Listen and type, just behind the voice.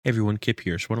Hey everyone, Kip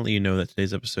here. So I want to let you know that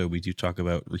today's episode we do talk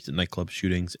about recent nightclub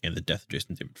shootings and the death of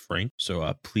Jason David Frank.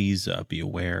 So please be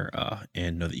aware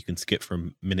and know that you can skip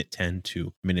from minute 10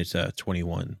 to minute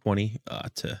 21:20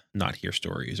 to not hear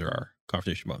stories or our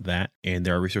conversation about that. And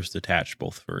there are resources attached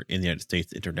both for in the United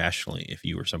States, internationally, if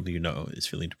you or somebody you know is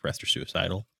feeling depressed or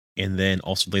suicidal. And then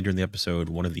also later in the episode,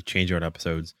 one of the Change Out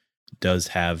episodes does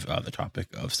have the topic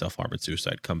of self-harm and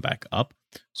suicide come back up.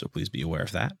 So please be aware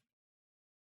of that.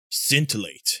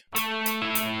 Scintillate.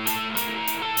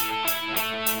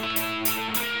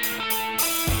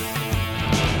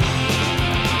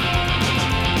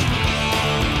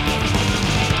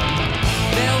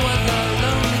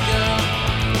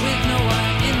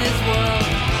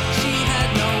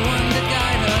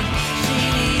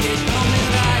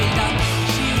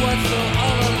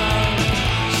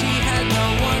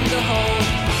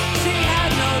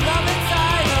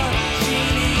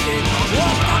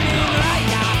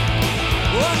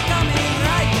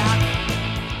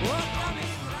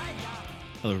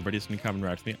 Hello, everybody. It's Common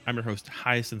Ride with me. I'm your host,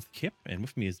 Hyacinth Kip, and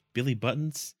with me is Billy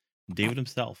Buttons, David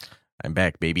himself. I'm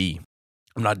back, baby.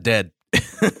 I'm not dead.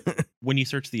 When you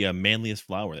search the manliest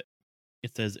flower,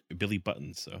 it says Billy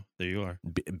Buttons. So there you are.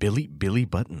 Billy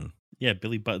Button. Yeah,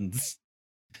 Billy Buttons.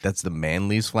 That's the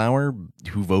manliest flower?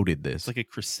 Who voted this? It's like a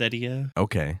chrysedia.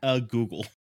 Okay. Google.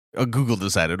 Oh, Google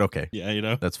decided. Okay. Yeah, you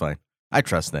know. That's fine. I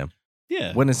trust them.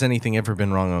 Yeah. When has anything ever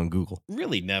been wrong on Google?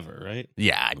 Really never, right?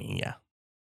 Yeah, I mean, yeah.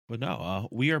 But no,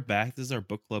 we are back. This is our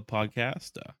book club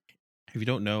podcast. If you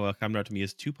don't know, Common Ride to Me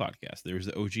is two podcasts. There's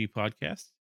the OG podcast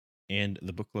and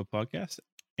the book club podcast.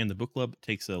 And the book club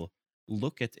takes a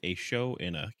look at a show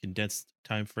in a condensed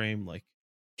time frame, like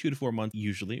 2 to 4 months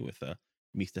usually, with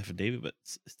me, Steph, and David. But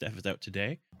Steph is out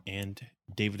today, and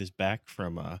David is back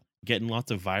from getting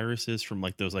lots of viruses from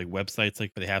like those like websites,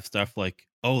 like they have stuff like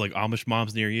like Amish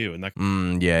moms near you, and that.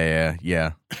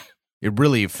 Yeah. It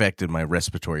really affected my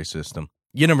respiratory system.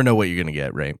 You never know what you're gonna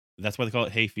get, right? That's why they call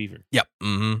it hay fever. Yep.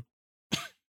 Mm-hmm.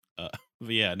 But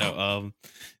yeah, no.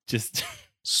 Just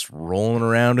rolling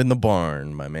around in the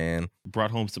barn, my man.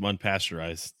 Brought home some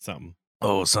unpasteurized something.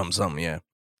 Oh, something, yeah.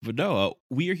 But no,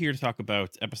 we are here to talk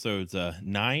about episodes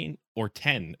 9 or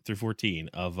 10 through 14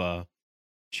 of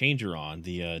Changeron,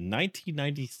 the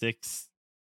 1996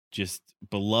 just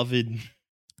beloved,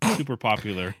 super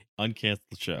popular,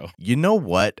 uncanceled show. You know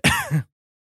what?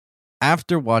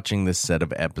 After watching this set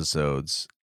of episodes,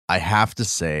 I have to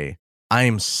say, I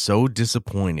am so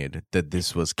disappointed that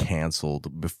this was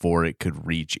canceled before it could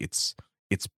reach its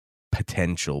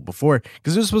potential. Before,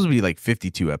 because it was supposed to be like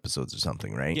 52 episodes or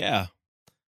something, right? Yeah.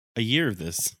 A year of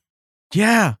this.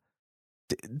 Yeah.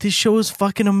 This show is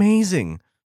fucking amazing.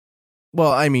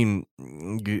 Well, I mean,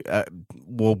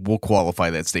 we'll qualify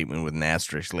that statement with an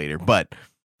asterisk later, but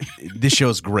this show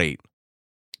is great.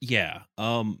 Yeah.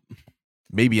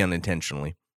 Maybe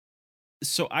unintentionally.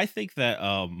 So I think that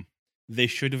they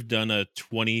should have done a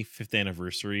 25th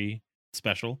anniversary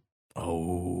special.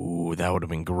 Oh, that would have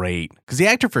been great. Because the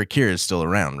actor for Akira is still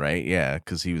around, right? Yeah,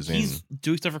 because he's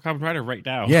doing stuff for Kamen Rider right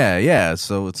now. Yeah.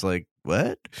 So it's like,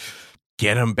 what?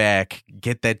 Get him back.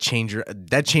 Get that changer.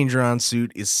 That Changeron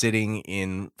suit is sitting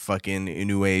in fucking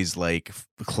Inoue's like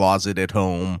closet at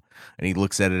home, and he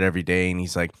looks at it every day, and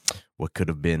he's like, "What could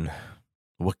have been?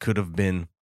 What could have been?"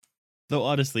 Though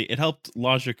honestly, it helped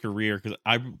launch a career because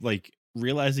I'm like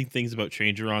realizing things about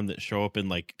Changeron that show up in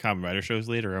like Kamen Rider shows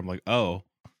later. I'm like, oh,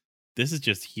 this is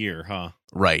just here, huh?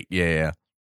 Right. Yeah.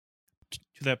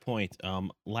 To that point,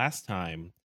 last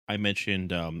time I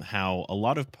mentioned how a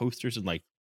lot of posters and like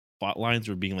plot lines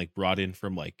were being like brought in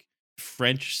from like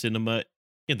French cinema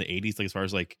in the 80s, like as far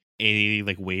as like a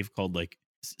like wave called like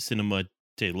cinema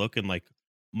de look, and like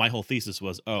my whole thesis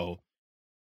was,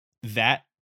 that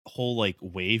whole like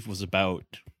wave was about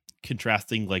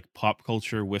contrasting like pop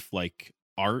culture with like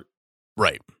art.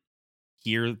 Right.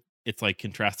 Here it's like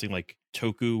contrasting like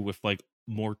toku with like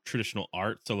more traditional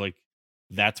art. So like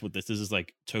that's what this is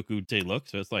like toku de look.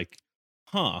 So it's like,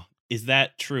 is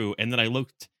that true? And then I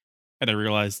looked and I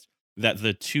realized that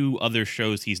the two other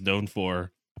shows he's known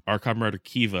for are Kamen Rider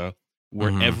Kiva,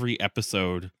 where every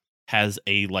episode has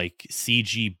a like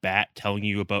CG bat telling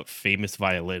you about famous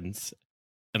violins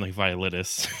and like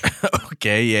violinists.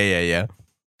 Okay, yeah.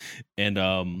 And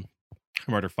Kamen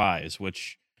Rider Fives,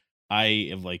 which I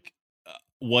am like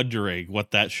wondering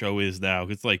what that show is now.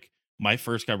 It's like my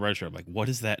first Kamen Rider show. I'm like, what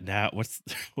is that now? What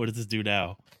does this do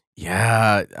now?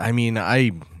 Yeah, I mean,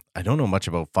 I don't know much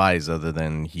about Fives other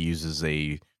than he uses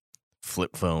a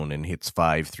flip phone and hits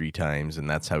 5 3 times, and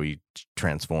that's how he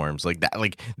transforms. Like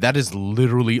that is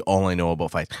literally all I know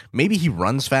about Fives. Maybe he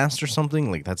runs fast or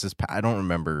something. Like that's his. I don't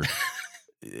remember.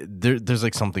 there's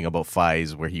like something about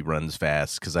Faiz where he runs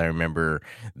fast, because I remember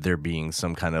there being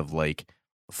some kind of like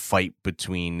fight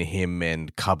between him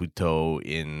and Kabuto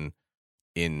in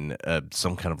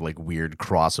some kind of like weird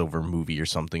crossover movie or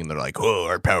something, and they're like, oh,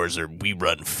 our powers are we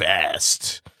run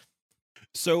fast.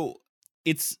 So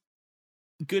it's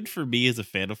good for me as a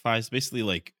fan of Faiz. Basically,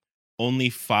 like only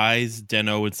Faiz,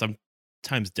 Den-O, and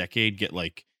sometimes Decade get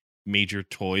like major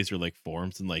toys or like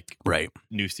forms and like Right.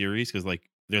 new series, because like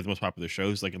they're the most popular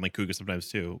shows, like, and like Kuga sometimes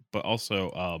too. But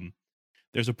also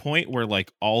there's a point where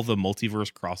like all the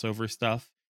multiverse crossover stuff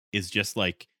is just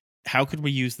like, how could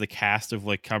we use the cast of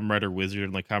like Kamen Rider Wizard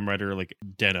and like Kamen Rider like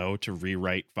Den-O to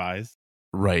rewrite Faiz?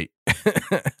 Right.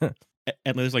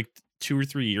 And there's like 2 or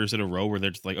 3 years in a row where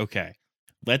they're just like, okay,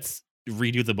 let's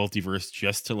redo the multiverse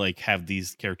just to like have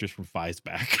these characters from Faiz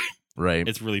back. Right.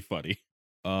 It's really funny.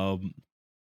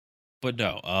 But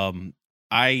no,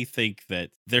 I think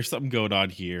that there's something going on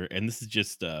here, and this is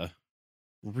just a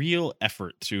real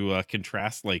effort to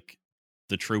contrast like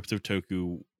the tropes of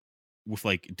Toku with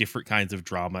like different kinds of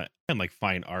drama and like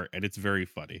fine art, and it's very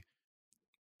funny.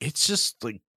 It's just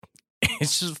like,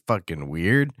 it's just fucking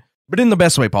weird, but in the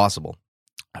best way possible.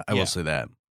 I will say that.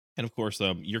 And of course,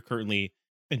 you're currently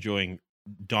enjoying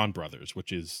Dawn Brothers,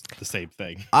 which is the same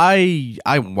thing. I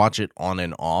watch it on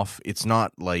and off. It's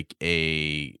not like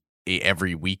a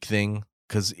every week thing,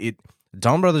 because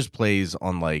Dawn Brothers plays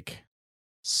on like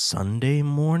Sunday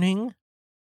morning.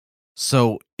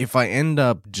 So if I end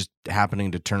up just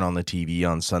happening to turn on the TV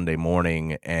on Sunday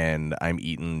morning and I'm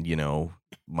eating,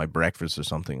 my breakfast or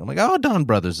something, I'm like, oh, Dawn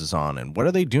Brothers is on, and what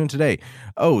are they doing today?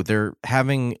 Oh, they're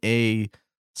having a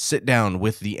sit down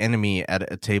with the enemy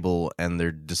at a table, and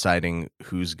they're deciding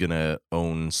who's gonna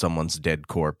own someone's dead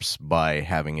corpse by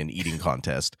having an eating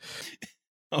contest.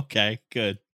 Okay,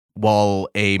 good. While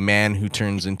a man who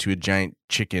turns into a giant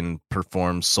chicken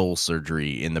performs soul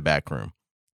surgery in the back room.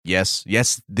 Yes,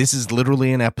 this is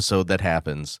literally an episode that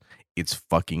happens. It's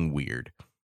fucking weird.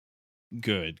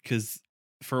 Good, because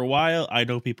for a while, I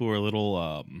know people were a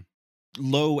little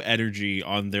low energy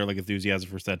on their like enthusiasm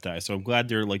for Sentai, so I'm glad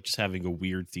they're like just having a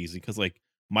weird season, because like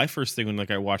my first thing when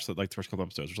like I watched like the first couple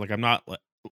episodes was like, I'm not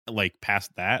like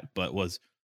past that, but was,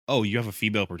 oh, you have a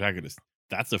female protagonist.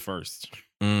 That's the first.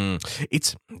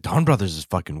 It's Dawn Brothers is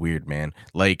fucking weird, man.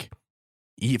 Like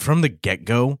from the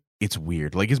get-go, it's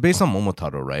weird. Like it's based on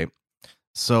Momotaro, right?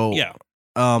 So yeah,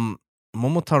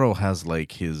 Momotaro has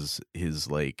like his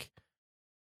like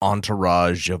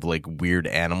entourage of like weird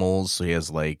animals. So he has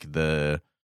like the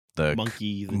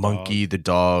monkey, the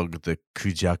dog, the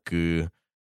kujaku,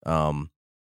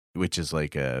 which is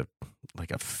like a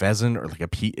pheasant or like I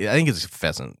think it's a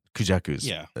pheasant.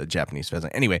 Kujaku's a Japanese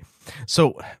pheasant. Anyway,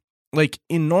 so like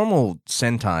in normal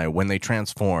Sentai, when they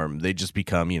transform, they just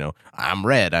become, I'm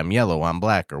red, I'm yellow, I'm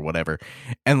black, or whatever.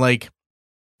 And like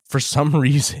for some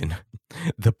reason,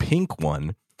 the pink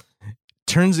one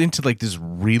turns into like this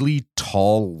really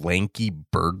tall, lanky,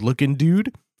 bird-looking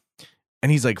dude.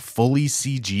 And he's like fully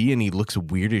CG and he looks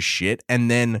weird as shit. And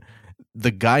then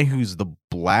the guy who's the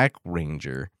Black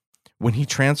Ranger, when he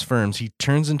transforms, he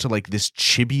turns into like this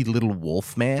chibi little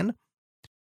wolf man.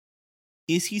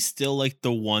 Is he still like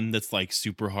the one that's like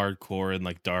super hardcore and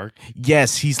like dark?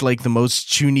 Yes, he's like the most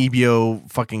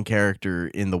Chunibyo fucking character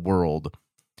in the world.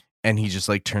 And he just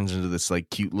like turns into this like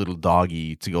cute little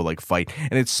doggy to go like fight.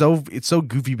 And it's so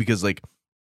goofy because like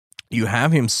you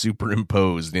have him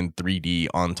superimposed in 3D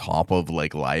on top of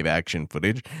like live action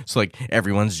footage. So like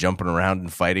everyone's jumping around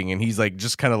and fighting, and he's like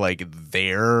just kind of like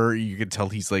there. You can tell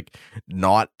he's like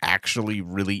not actually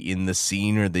really in the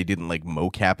scene, or they didn't like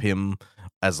mocap him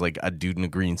as like a dude in a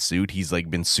green suit. He's like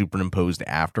been superimposed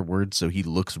afterwards, so he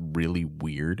looks really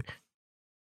weird.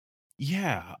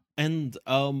 Yeah. And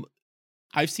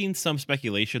I've seen some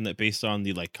speculation that based on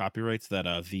the like copyrights that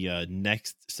the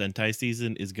next Sentai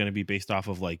season is going to be based off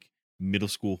of like middle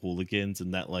school hooligans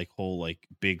and that like whole like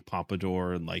big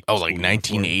pompadour and like like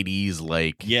 1980s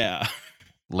like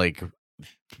like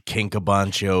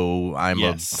Kenkabancho, I'm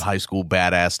a high school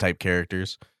badass type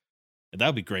characters. That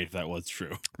would be great if that was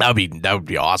true. That would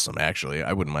be awesome, actually.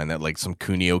 I wouldn't mind that, like some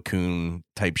Kunio-kun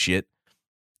type shit.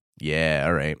 Yeah,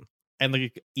 all right. And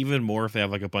like even more if they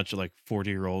have like a bunch of like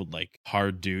 40-year-old like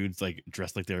hard dudes like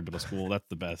dressed like they're in middle school. That's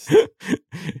the best.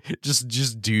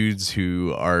 just dudes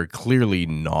who are clearly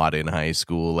not in high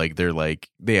school. Like they're like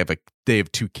they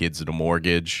have 2 kids and a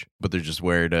mortgage, but they're just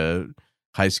wearing a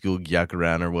high school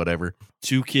gyakuran or whatever.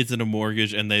 2 kids and a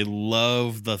mortgage, and they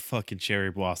love the fucking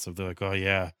cherry blossom. They're like, oh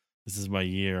yeah, this is my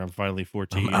year. I'm finally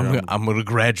 14. I'm gonna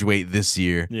graduate this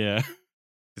year. Yeah,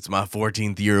 it's my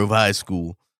 14th year of high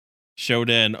school.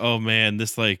 Shoden, oh man,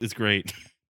 this like is great.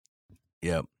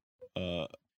 Yep.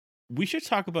 we should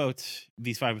talk about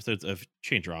these 5 episodes of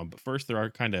Change Your Arm, but first there are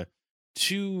kind of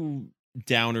 2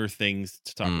 downer things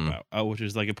to talk about, which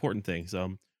is like important things.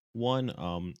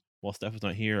 One, while Steph is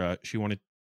not here, she wanted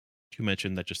to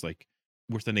mention that just like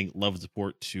we're sending love and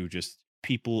support to just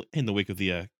people in the wake of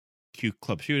the Q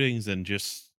Club shootings, and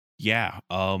just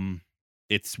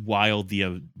it's wild the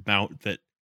amount that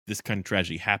this kind of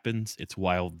tragedy happens. It's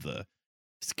wild the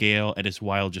scale, and it's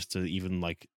wild just to even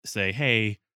like say,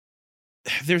 hey,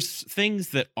 there's things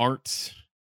that aren't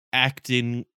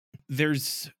acting.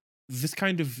 There's this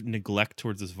kind of neglect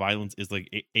towards this violence is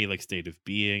like a like state of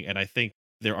being, and I think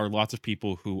there are lots of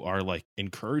people who are like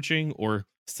encouraging or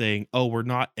saying, oh, we're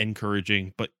not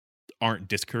encouraging, but aren't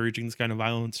discouraging this kind of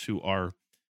violence, who are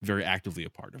very actively a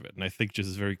part of it. And I think just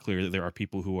is very clear that there are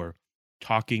people who are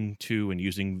talking to and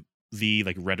using the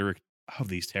like rhetoric of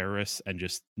these terrorists and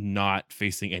just not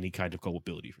facing any kind of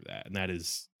culpability for that. And that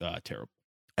is terrible.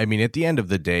 I mean, at the end of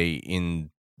the day, in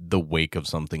the wake of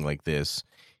something like this,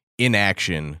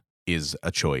 inaction is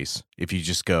a choice. If you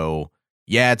just go,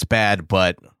 yeah, it's bad,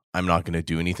 but I'm not going to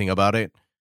do anything about it,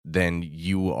 then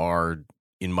you are,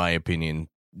 in my opinion,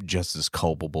 just as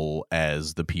culpable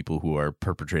as the people who are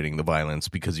perpetrating the violence,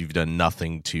 because you've done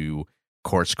nothing to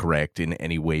course correct in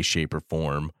any way, shape, or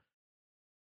form.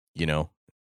 You know?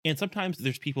 And sometimes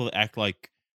there's people that act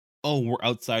like, oh, we're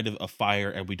outside of a fire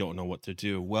and we don't know what to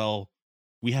do. Well,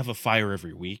 we have a fire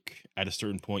every week. At a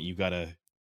certain point, you got to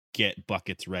get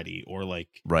buckets ready, or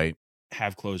like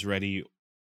have clothes ready,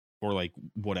 or like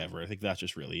whatever. I think that's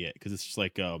just really it. Because it's just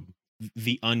like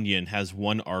The Onion has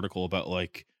one article about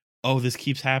like, oh, this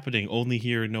keeps happening only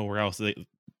here and nowhere else. They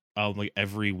like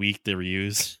every week they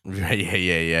reuse.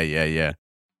 Yeah.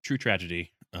 True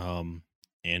tragedy. And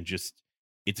just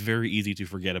it's very easy to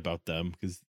forget about them,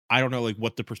 because I don't know like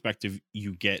what the perspective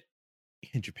you get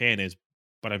in Japan is,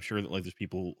 but I'm sure that like there's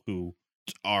people who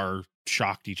are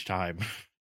shocked each time.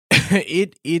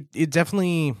 It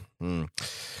definitely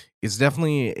it's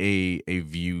definitely a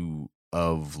view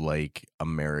of like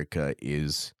America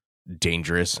is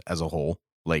dangerous as a whole.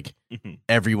 Like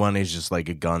everyone is just like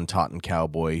a gun-toting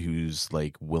cowboy who's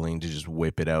like willing to just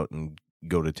whip it out and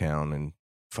go to town and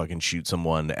fucking shoot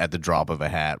someone at the drop of a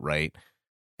hat, right?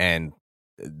 And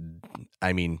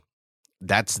I mean,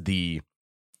 that's the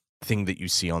thing that you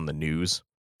see on the news.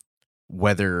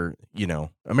 Whether, you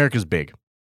know, America's big,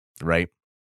 right?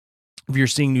 If you're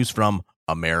seeing news from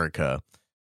America,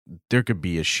 there could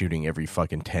be a shooting every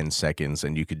fucking 10 seconds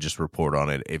and you could just report on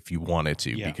it if you wanted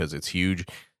to, because it's huge.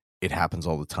 It happens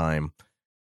all the time.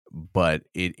 But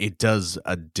it does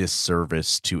a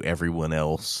disservice to everyone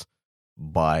else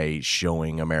by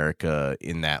showing America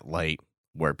in that light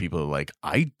where people are like,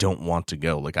 I don't want to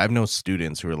go. Like, I've known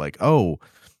students who are like, oh,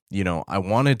 you know, I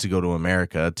wanted to go to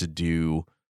America to do,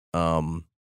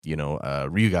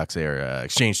 Ryugaku's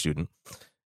exchange student.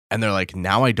 And they're like,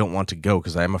 now I don't want to go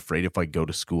because I'm afraid if I go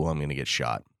to school, I'm going to get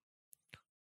shot.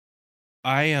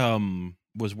 I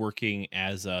was working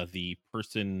as the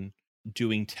person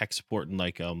doing tech support and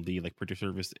like the like printer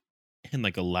service in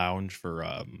like a lounge for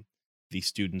the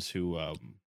students who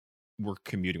were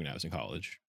commuting when I was in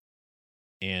college.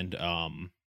 And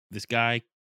this guy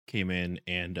came in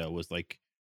and was like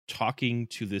talking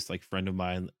to this like friend of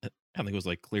mine. I think was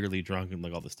like clearly drunk and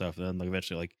like all this stuff. And then like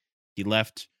eventually like he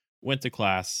left, went to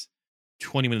class.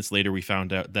 20 minutes later, we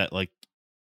found out that like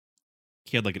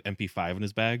he had like an MP5 in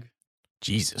his bag.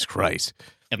 Jesus Christ.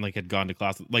 And like had gone to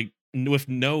class like with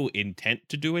no intent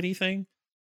to do anything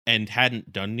and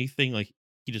hadn't done anything. Like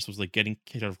he just was like getting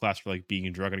kicked out of class for like being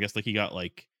drunk. And I guess like he got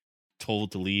like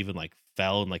told to leave and like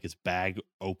fell and like his bag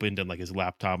opened and like his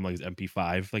laptop and like his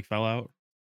MP5 like fell out.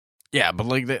 Yeah, but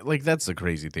like that, like that's the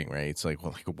crazy thing, right? It's like,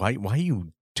 well, like why are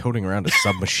you toting around a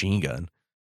submachine gun?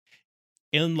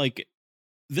 And like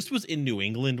this was in New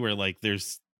England where like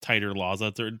there's tighter laws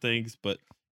on certain things, but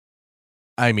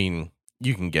I mean,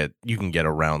 you can get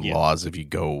around laws if you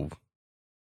go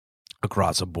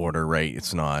across a border, right?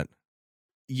 It's not.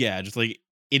 Yeah, just like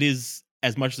it is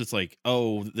as much as it's like,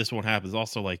 oh, this won't happen.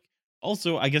 It's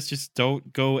also, I guess just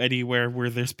don't go anywhere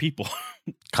where there's people.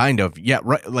 Kind of. Yeah,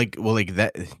 right. Like, well, like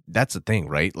that's the thing,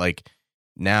 right? Like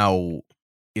now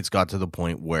it's got to the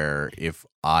point where if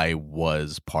I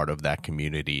was part of that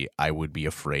community, I would be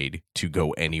afraid to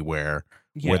go anywhere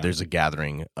where there's a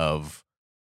gathering of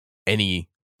any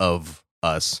of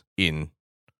us in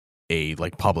a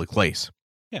like public place.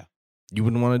 Yeah. You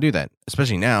wouldn't want to do that,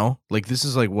 especially now. Like this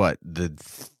is like what, the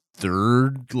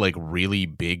third like really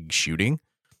big shooting,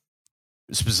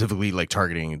 specifically like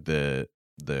targeting the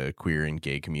queer and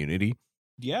gay community.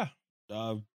 Yeah.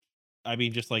 I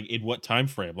mean, just like in what time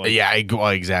frame? Like, yeah, well,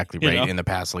 exactly right. You know? In the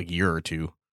past like year or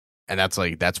two. And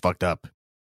that's fucked up.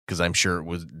 Because I'm sure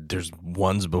there's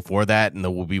ones before that, and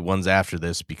there will be ones after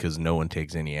this because no one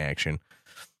takes any action.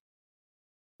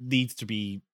 Needs to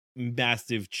be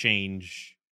massive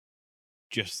change,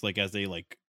 just like as a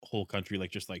like whole country,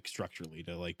 like just like structurally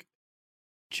to like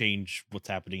change what's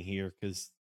happening here.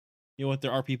 Because you know what,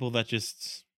 there are people that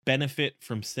just benefit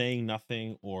from saying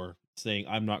nothing or saying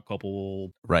I'm not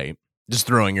culpable. Right. Just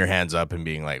throwing your hands up and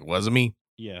being like, wasn't me.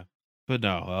 Yeah, but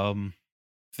no.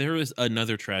 There is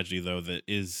another tragedy though that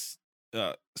is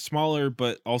smaller,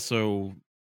 but also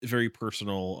very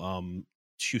personal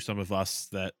to some of us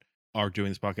that are doing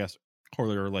this podcast or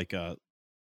are like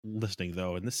listening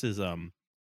though. And this is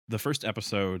the first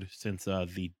episode since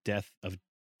the death of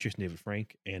Jason David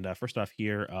Frank. And first off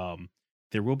here,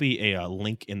 there will be a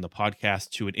link in the podcast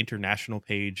to an international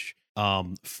page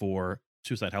for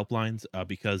suicide helplines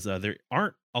because there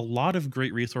aren't a lot of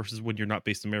great resources when you're not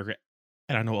based in America.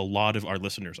 And I know a lot of our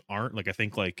listeners aren't. Like I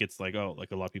think like it's like, oh,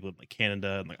 like a lot of people in like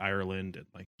Canada and like Ireland and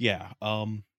like yeah.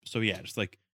 So yeah, just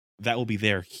like that will be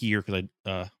there here because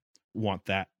I want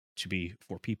that to be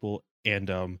for people. And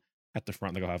at the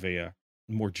front, like I'll have a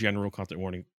more general content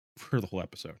warning for the whole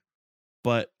episode.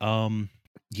 But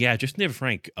yeah, just David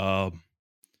Frank. The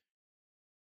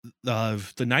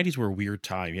 90s were a weird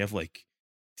time. You have like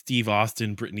Steve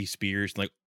Austin, Britney Spears,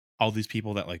 like all these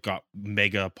people that like got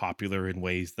mega popular in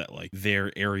ways that like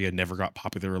their area never got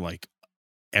popular like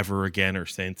ever again or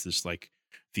since. It's like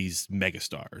these mega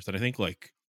stars. And I think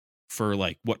like for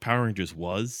like what Power Rangers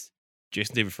was,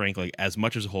 Jason David Frank, like as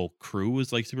much as the whole crew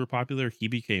was like super popular, he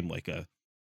became like a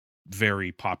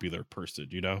very popular person,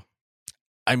 you know?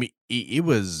 I mean,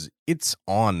 it's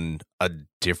on a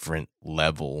different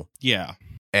level. Yeah.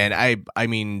 And I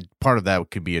mean, part of that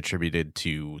could be attributed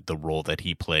to the role that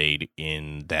he played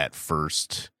in that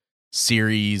first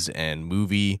series and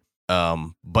movie.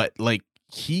 But like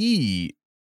he's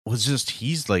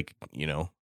like, you know,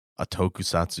 a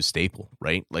tokusatsu staple,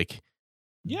 right? Like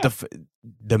Yeah.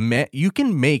 you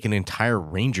can make an entire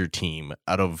Ranger team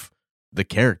out of the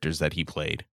characters that he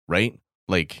played, right?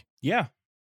 Like, yeah.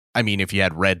 I mean, if you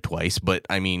had Red twice, but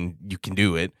I mean, you can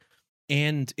do it.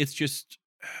 And it's just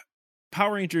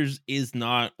Power Rangers is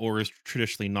not or is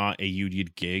traditionally not a union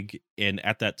gig. And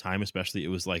at that time, especially, it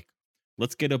was like,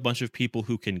 let's get a bunch of people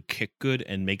who can kick good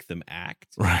and make them act.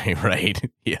 Right.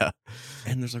 Yeah.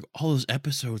 And there's like all those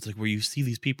episodes like where you see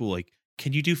these people like,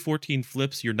 can you do 14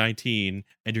 flips? You're 19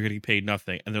 and you're getting paid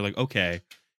nothing. And they're like, okay.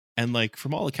 And like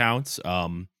from all accounts,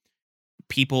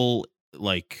 people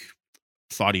like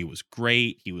thought he was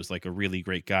great. He was like a really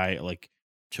great guy like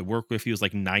to work with. He was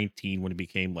like 19 when he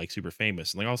became like super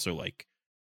famous. And like also like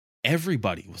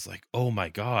everybody was like, oh my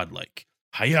God, like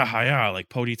hiya, like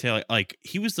ponytail. Like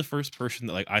he was the first person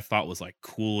that like I thought was like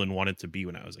cool and wanted to be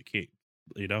when I was a kid,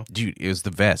 you know? Dude, it was the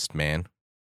vest, man.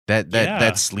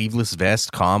 That sleeveless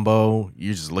vest combo.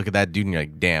 You just look at that dude and you're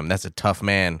like, damn, that's a tough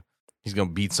man. He's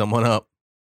gonna beat someone up.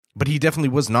 But he definitely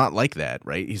was not like that,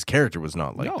 right? His character was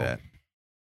not like that.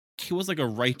 He was like a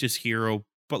righteous hero,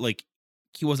 but like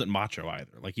he wasn't macho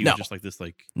either. Like he was just like this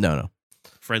like no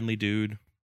friendly dude.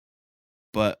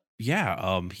 But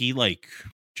yeah, he like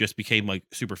just became like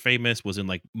super famous, was in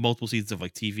like multiple seasons of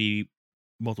like TV,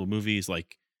 multiple movies.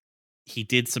 Like he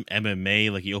did some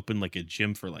MMA, like he opened like a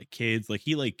gym for like kids. Like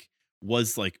he like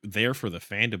was like there for the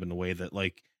fandom in a way that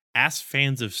like as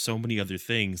fans of so many other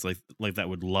things like that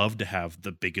would love to have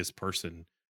the biggest person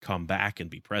come back and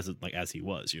be present like as he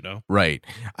was, you know? Right.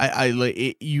 I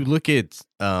like you look at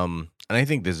and I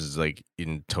think this is like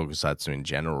in tokusatsu in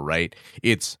general, right?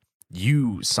 It's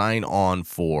you sign on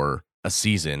for a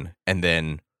season and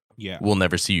then we'll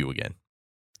never see you again.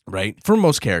 Right? For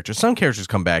most characters. Some characters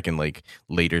come back in like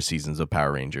later seasons of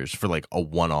Power Rangers for like a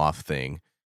one-off thing.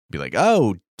 Be like,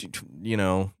 "Oh, you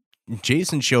know,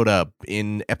 Jason showed up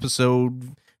in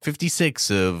episode 56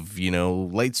 of, you know,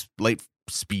 Light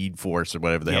Speed Force or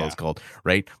whatever the hell it's called,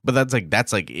 right?" But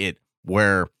that's like it.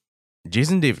 Where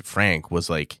Jason David Frank was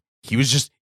like, he was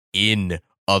just in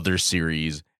other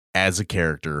series as a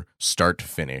character, start to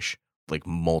finish, like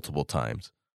multiple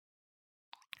times.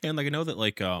 And like I know that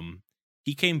like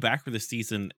he came back for the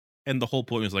season, and the whole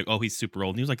point was like, oh, he's super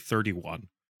old. And he was like 31.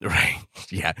 Right?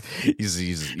 Yeah,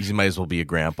 he might as well be a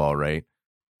grandpa, right?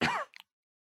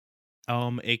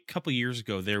 A couple years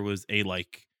ago, there was a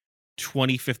like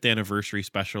 25th anniversary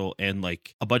special, and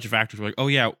like a bunch of actors were like, oh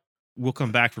yeah, we'll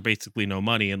come back for basically no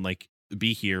money and like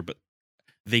be here, but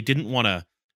they didn't want to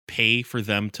pay for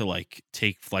them to like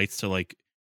take flights to like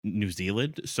New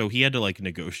Zealand, so he had to like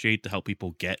negotiate to help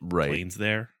people get planes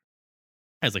there.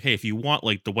 I was like, hey, if you want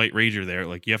like the White Ranger there,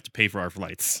 like you have to pay for our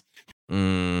flights.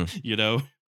 You know?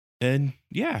 And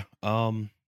yeah,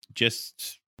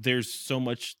 just there's so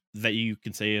much that you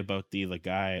can say about the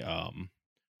guy.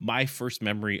 My first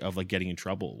memory of like getting in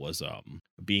trouble was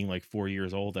being like 4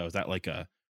 years old. I was at like a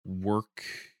work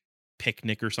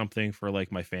picnic or something for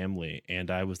like my family,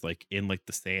 and I was like in like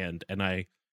the sand, and I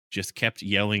just kept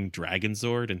yelling Dragon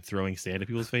Zord and throwing sand at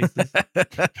people's faces.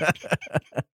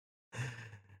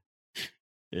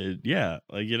 And yeah,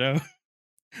 like, you know,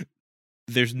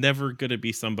 there's never gonna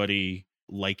be somebody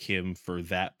like him for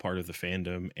that part of the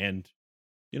fandom, and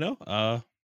you know,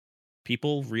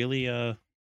 people really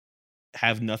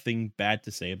have nothing bad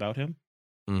to say about him.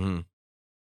 Mm-hmm.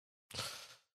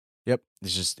 Yep.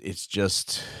 It's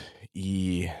just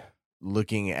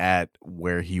looking at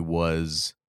where he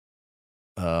was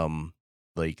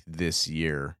like this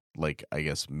year, like I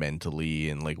guess mentally,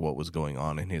 and like what was going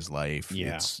on in his life.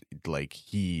 Yeah. It's like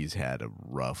he's had a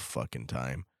rough fucking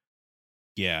time.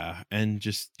 Yeah, and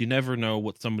just you never know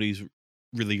what somebody's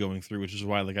really going through, which is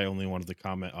why like I only wanted to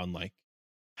comment on like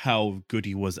how good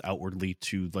he was outwardly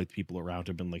to like the people around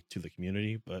him and like to the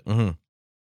community. But Mm-hmm.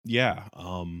 yeah,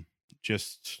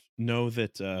 just know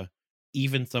that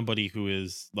even somebody who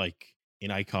is like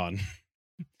an icon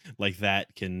like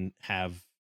that can have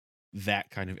that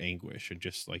kind of anguish, and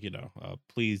just like, you know,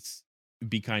 please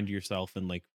be kind to yourself and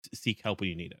like seek help when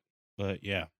you need it. But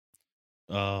yeah,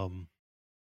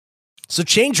 So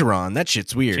Changeron, that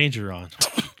shit's weird. change her on.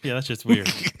 Yeah, that's just weird.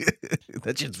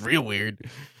 That shit's real weird.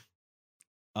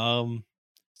 So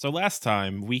last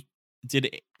time we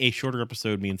did a shorter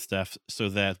episode, me and Steph, so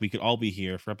that we could all be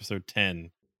here for episode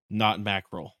 10, not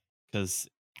mackerel, because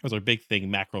it was our big thing,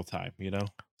 mackerel time, you know?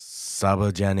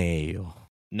 Sabajaneo.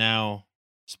 Now,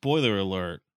 spoiler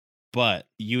alert, but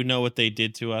you know what they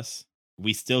did to us?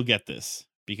 We still get this,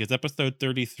 because episode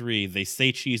 33, they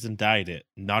say cheese and dyed it,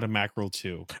 not a mackerel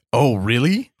 2. Oh,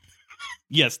 really?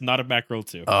 Yes, not a mackerel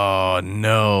 2. Oh,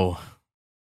 no.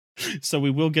 So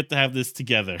we will get to have this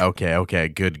together. Okay.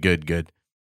 Good.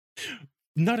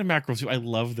 Not a mackerel 2. I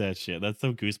love that shit. That's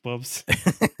so Goosebumps.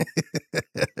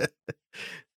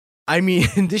 I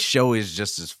mean, this show is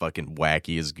just as fucking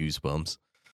wacky as Goosebumps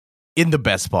in the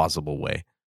best possible way.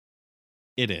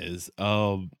 It is.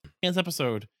 This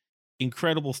episode,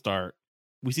 incredible start.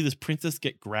 We see this princess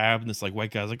get grabbed, and this like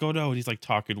white guy's like, "Oh no!" And he's like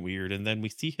talking weird, and then we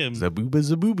see him. Zabooba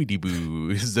zaboobity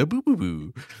boo, zabooba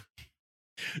boo.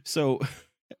 So,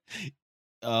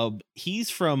 he's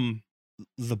from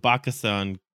the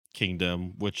Bakusan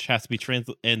kingdom, which has to be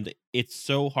translated, and it's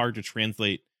so hard to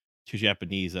translate to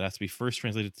Japanese. It has to be first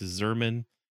translated to Zerman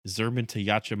to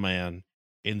Yachaman,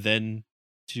 and then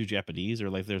to Japanese, or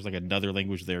like there's like another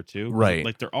language there too. Right.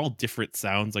 Like they're all different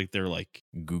sounds. Like they're like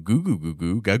Goo goo goo goo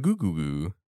goo ga goo goo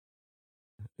goo.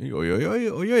 Oy, oy, oy,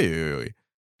 oy, oy, oy.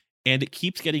 And it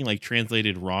keeps getting like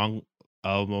translated wrong.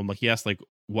 Like he asks like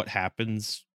what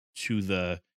happens to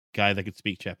the guy that could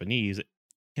speak Japanese,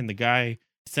 and the guy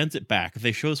sends it back.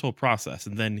 They show this whole process,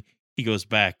 and then he goes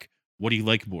back. What do you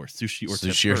like more, sushi or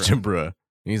tempura? Tempura?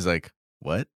 He's like,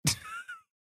 what?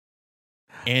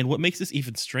 And what makes this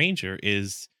even stranger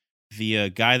is the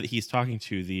guy that he's talking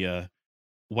to, the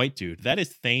white dude. That is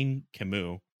Thane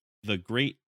Camus, the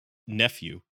great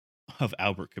nephew of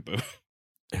Albert Camus.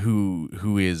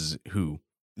 Who is who?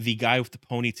 The guy with the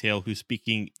ponytail who's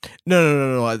speaking.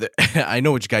 No. I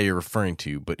know which guy you're referring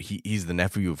to, but he's the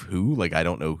nephew of who? Like, I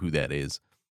don't know who that is.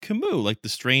 Camus, like the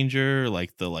stranger,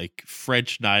 like the like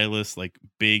French nihilist, like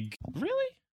big.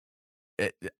 Really?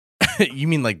 You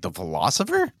mean like the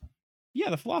philosopher? Yeah,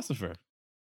 the philosopher.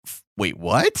 Wait,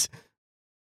 what?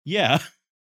 Yeah.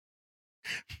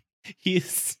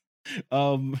 He's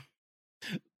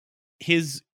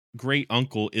his great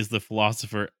uncle is the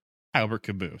philosopher Albert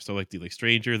Camus. So like the like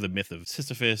stranger, the myth of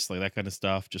Sisyphus, like that kind of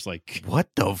stuff. Just like, what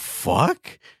the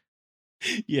fuck?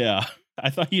 Yeah, I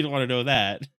thought you'd want to know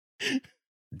that.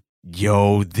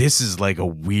 Yo, this is like a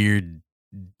weird,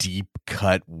 deep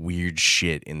cut, weird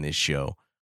shit in this show.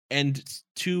 And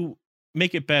to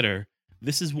make it better,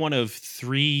 this is one of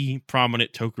 3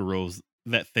 prominent Toku roles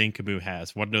that Thane Camus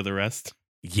has. Want to know the rest?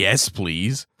 Yes,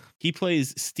 please. He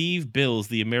plays Steve Bills,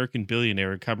 the American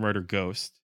billionaire in Kamen Rider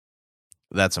Ghost.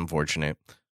 That's unfortunate.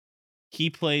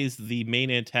 He plays the main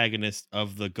antagonist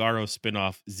of the Garo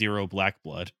spinoff Zero Black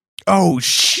Blood. Oh,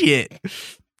 shit.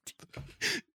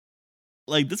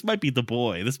 Like, this might be the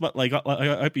boy. This might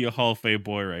be a Hall of Fame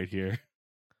boy right here.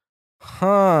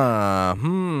 Huh.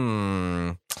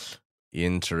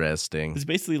 Interesting. It's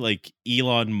basically like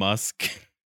Elon Musk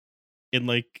in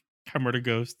like Kamen Rider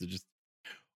Ghost. Just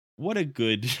what a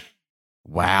good.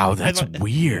 Wow, that's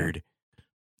weird.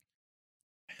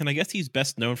 And I guess he's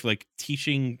best known for like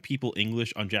teaching people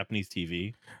English on Japanese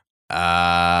TV.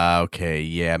 Okay,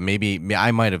 yeah, maybe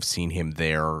I might have seen him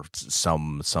there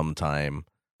sometime.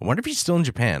 I wonder if he's still in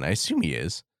Japan. I assume he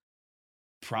is.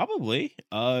 Probably.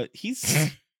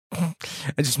 He's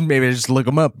I just look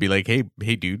him up, be like, hey,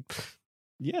 dude.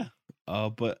 yeah.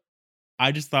 But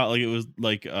I just thought like it was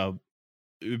like it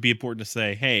would be important to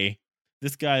say, hey,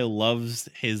 this guy loves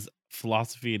his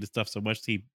philosophy and his stuff so much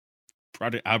he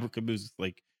brought Albert Camus'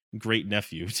 like great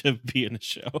nephew to be in the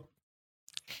show.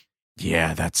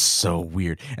 Yeah, that's so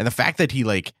weird. And the fact that he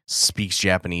like speaks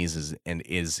Japanese and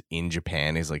is in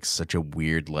Japan is like such a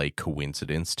weird like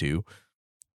coincidence too.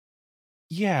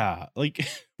 Yeah, like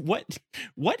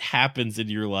what happens in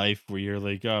your life where you're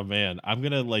like, oh man, I'm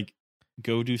gonna like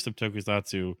go do some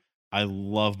tokusatsu. I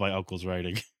love my uncle's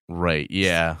writing. Right.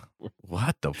 Yeah.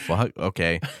 What the fuck?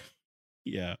 Okay.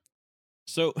 Yeah.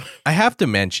 So I have to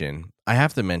mention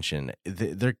they're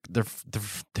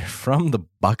from the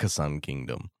Bakusan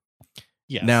Kingdom.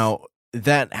 yes. Now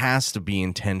that has to be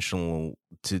intentional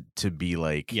to be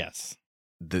like yes.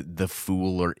 the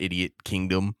fool or idiot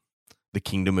kingdom, the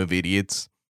kingdom of idiots.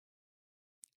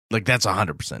 Like that's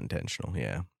 100% intentional.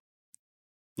 Yeah.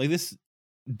 Like this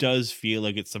does feel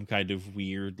like it's some kind of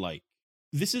weird like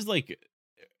this is like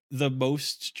the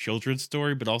most children's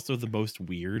story, but also the most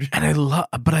weird. And I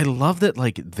love that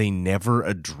like they never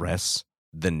address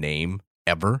the name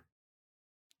ever.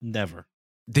 Never.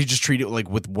 They just treat it like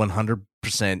with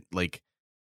 100% like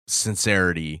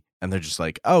sincerity, and they're just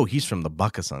like, oh, he's from the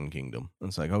Bakusan Kingdom. And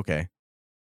it's like, okay,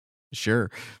 sure.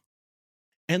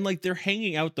 And like they're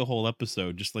hanging out the whole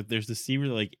episode. Just like there's this scene where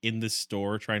they're like in this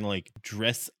store trying to like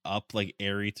dress up like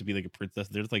Eri to be like a princess.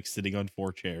 They're just like sitting on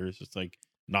 4 chairs, just like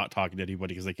not talking to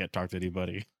anybody because they can't talk to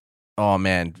anybody. Oh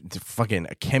man, fucking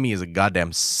Akemi is a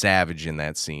goddamn savage in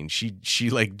that scene. She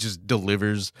like just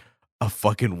delivers a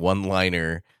fucking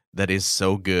one-liner that is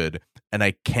so good, and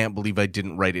I can't believe I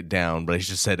didn't write it down, but I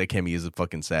just said Akemi is a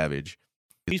fucking savage.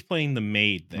 He's playing the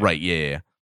maid there. Right, yeah.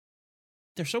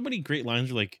 There's so many great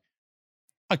lines where like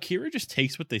Akira just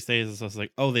takes what they say as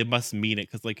like, oh, they must mean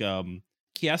it. Cause like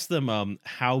he asks them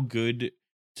how good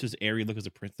does Eri look as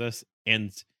a princess?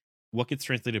 And what gets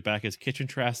translated back as kitchen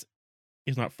trash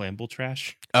is not flammable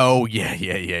trash. Oh, yeah.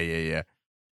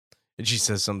 And she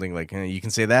says something like, you can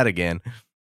say that again.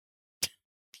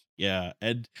 Yeah,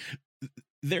 and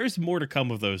there's more to come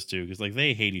of those two because like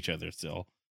they hate each other still.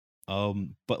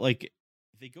 But like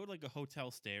they go to like a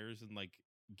hotel stairs and like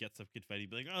get some confetti,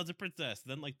 be like, oh, it's a princess.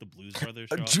 Then like the Blues Brothers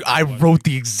show up. I wrote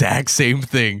the exact same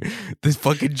thing. This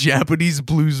fucking Japanese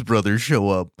Blues Brothers show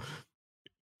up.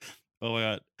 Oh my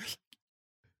god.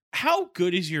 How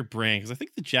good is your brand? Because I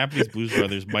think the Japanese Blues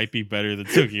Brothers might be better than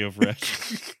Tokyo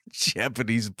Fresh.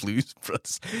 Japanese Blues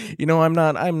Brothers. You know, I'm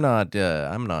not,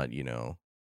 you know,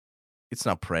 it's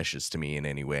not precious to me in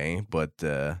any way, but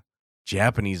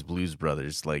Japanese Blues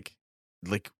Brothers, like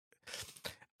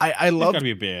I love. It's gotta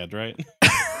be a band, right?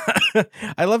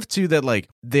 I love too that like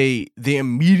they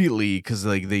immediately, because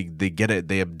like they get it,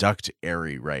 they abduct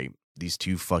Eri, right? These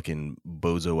two fucking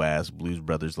bozo ass Blues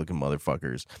Brothers looking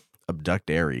motherfuckers abduct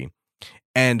Eri,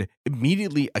 and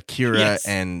immediately Akira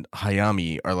and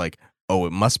Hayami are like, oh,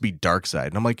 it must be Darkseid.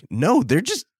 And I'm like, no, they're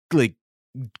just like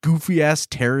goofy ass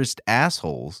terrorist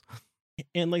assholes.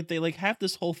 And like they like have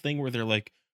this whole thing where they're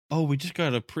like, oh, we just got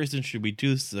out of prison, should we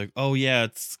do this? It's like, oh yeah,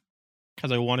 it's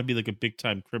because I want to be like a big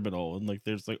time criminal. And like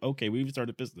there's like, okay, we've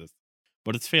started business,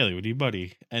 but it's failing, we need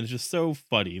money. And it's just so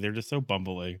funny. They're just so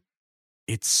bumbling.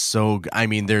 It's so, I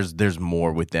mean, there's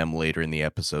more with them later in the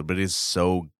episode, but it's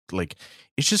so like,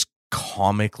 it's just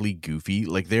comically goofy.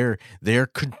 Like they're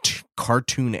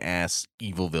cartoon ass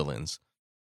evil villains.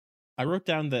 I wrote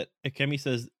down that Akemi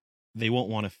says they won't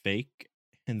want to fake,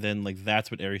 and then like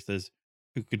that's what Eri says,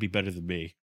 who could be better than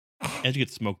me? And you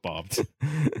get smoke bombed.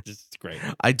 Just great.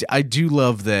 I do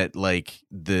love that like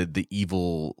the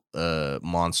evil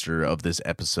monster of this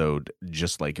episode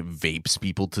just like vapes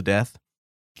people to death.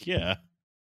 Yeah.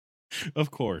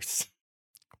 Of course.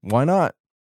 Why not?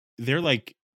 They're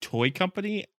like toy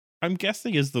company, I'm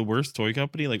guessing, is the worst toy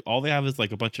company. Like all they have is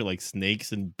like a bunch of like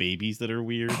snakes and babies that are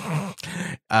weird.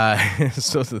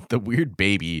 So the weird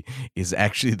baby is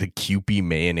actually the Kewpie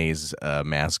mayonnaise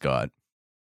mascot.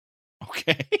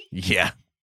 Okay. Yeah.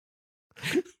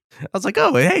 I was like,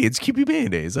 oh, hey, it's Kewpie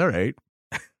mayonnaise. All right.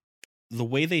 The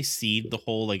way they seed the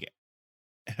whole like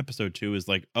episode 2 is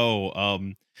like, oh,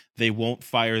 they won't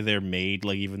fire their maid,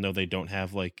 like even though they don't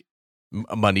have like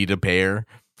money to pay her.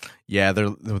 Yeah, they're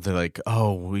like,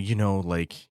 oh, well, you know,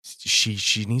 like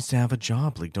she needs to have a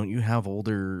job. Like, don't you have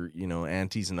older, you know,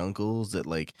 aunties and uncles that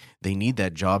like they need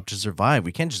that job to survive?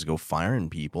 We can't just go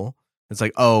firing people. It's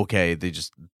like, oh, okay, they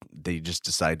just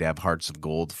decide to have hearts of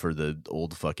gold for the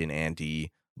old fucking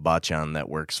auntie Bachan that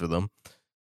works for them.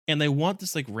 And they want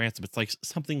this like ransom. It's like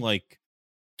something like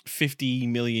 50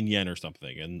 million yen or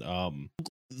something. And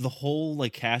the whole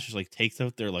like cash just like takes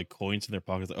out their like coins in their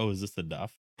pockets. Like, oh, is this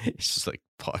enough? It's just like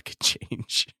pocket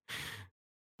change.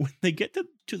 When they get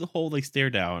to the whole like stare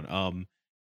down,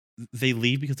 they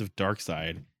leave because of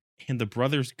Darkseid, and the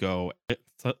brothers go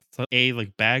a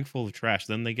like bag full of trash.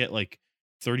 Then they get like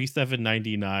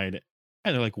 $37.99, and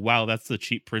they're like, "Wow, that's the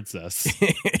cheap princess."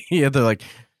 Yeah, they're like,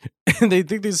 and they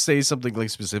think they say something like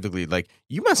specifically like,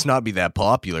 "You must not be that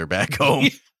popular back home."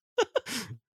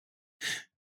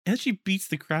 And she beats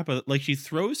the crap out of it. Like, she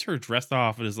throws her dress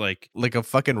off and is like a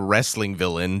fucking wrestling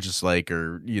villain, just like,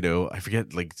 or, you know, I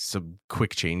forget, like some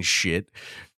quick change shit.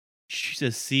 She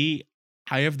says, "See,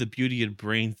 I have the beauty and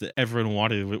brains that everyone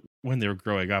wanted when they were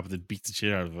growing up," and then beats the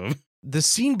shit out of them. The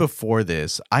scene before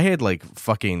this, I had like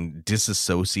fucking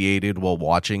disassociated while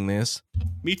watching this.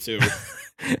 Me too.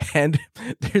 And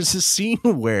there's a scene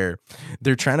where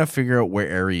they're trying to figure out where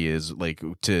Eri is, like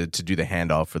to do the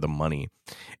handoff for the money.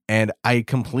 And I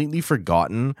completely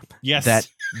forgotten that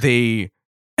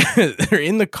they're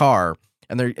in the car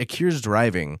and Akira's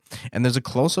driving, and there's a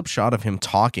close-up shot of him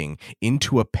talking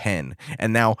into a pen.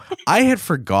 And now I had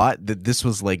forgot that this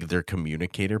was like their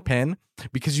communicator pen,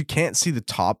 because you can't see the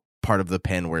top part of the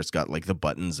pen where it's got like the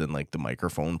buttons and like the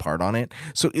microphone part on it.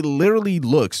 So it literally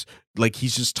looks like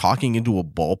he's just talking into a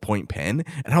ballpoint pen.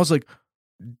 And I was like,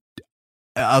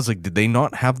 did they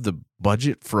not have the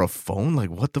budget for a phone? Like,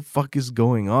 what the fuck is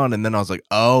going on? And then I was like,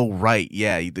 oh, right.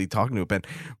 Yeah, they talking to a pen.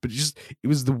 But it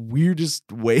was the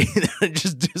weirdest way that I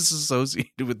just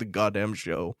disassociated with the goddamn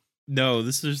show. No,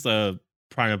 this is a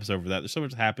prime episode for that. There's so much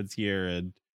that happens here.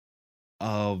 And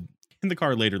in the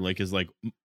car later, like, is like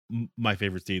my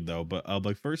favorite scene, though. But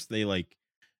like, first they like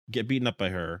get beaten up by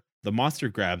her. The monster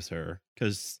grabs her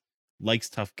because likes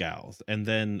tough gals. And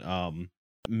then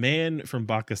man from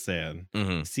Baka-san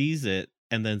sees it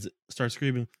and then starts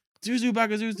screaming, "Zuzu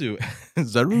Baka Zuzu."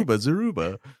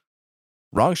 Zaruba.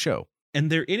 Wrong show.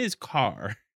 And they're in his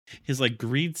car, his like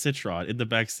green Citron in the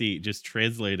back seat, just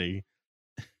translating.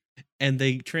 And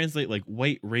they translate like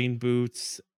white rain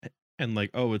boots and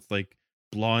like, oh, it's like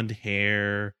blonde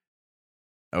hair.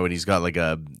 Oh, and he's got like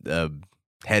a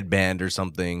headband or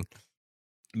something.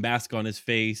 Mask on his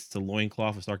face, it's a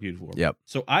loincloth with Stark uniform. Yep.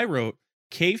 So I wrote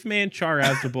Caveman Char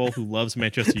Aznavour who loves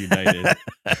Manchester United.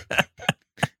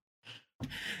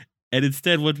 And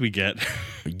instead, what we get?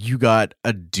 You got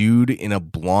a dude in a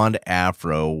blonde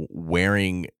afro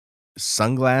wearing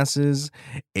sunglasses,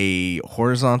 a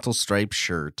horizontal striped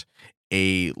shirt,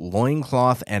 a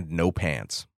loincloth, and no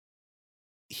pants.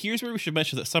 Here's where we should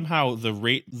mention that somehow the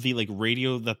like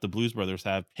radio that the Blues Brothers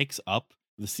have picks up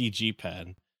the CG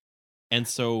pen. And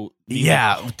so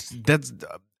that's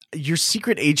your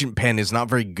secret agent pen is not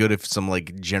very good if some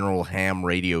like General Ham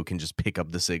radio can just pick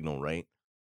up the signal, right?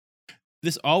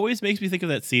 This always makes me think of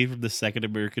that scene from the second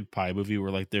American Pie movie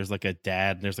where like there's like a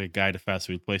dad and there's like a guy at a fast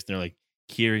food place and they're like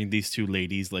hearing these two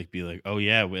ladies like be like, "Oh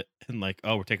yeah," and like,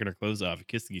 "Oh, we're taking our clothes off and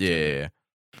kissing each other." Yeah.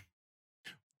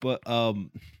 But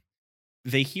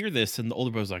they hear this and the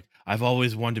older brother's like, "I've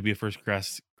always wanted to be a first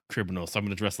class criminal, so I'm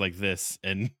gonna dress like this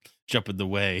and jump in the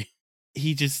way."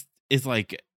 He just is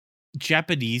like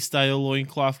Japanese style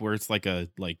loincloth where it's like a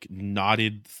like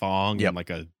knotted thong and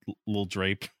like a little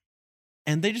drape.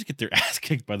 And they just get their ass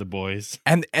kicked by the boys.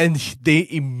 And they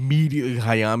immediately,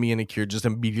 Hayami and Akira just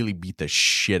immediately beat the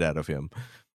shit out of him.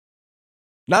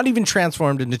 Not even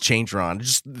transformed into Changeron,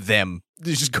 just them.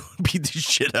 They just go and beat the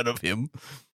shit out of him.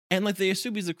 And like they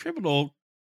assume he's a criminal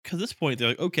because at this point they're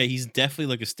like, okay, he's definitely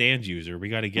like a stand user. We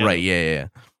got to get him. Yeah.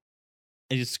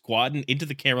 And he's squatting into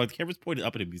the camera. Like the camera's pointed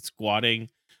up at him. He's squatting,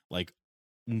 like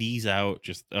knees out,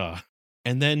 just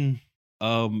And then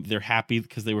they're happy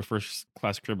because they were first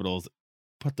class criminals.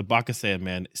 But the Baka-san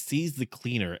man sees the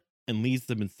cleaner and leads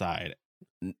them inside.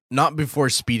 Not before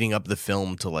speeding up the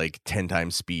film to like 10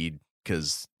 times speed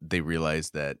because they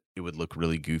realized that it would look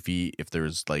really goofy if there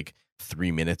was like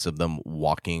 3 minutes of them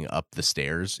walking up the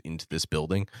stairs into this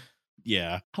building.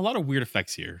 Yeah. A lot of weird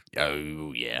effects here.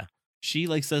 Oh, yeah. She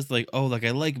like says like, "Oh, like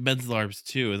I like men's alarms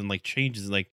too," and then like changes,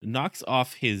 like knocks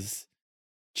off his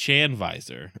Chan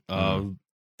visor,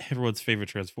 everyone's favorite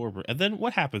transformer. And then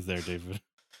what happens there, David?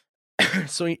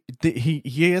 So he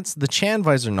gets the Chan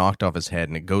visor knocked off his head,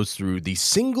 and it goes through the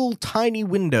single tiny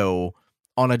window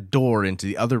on a door into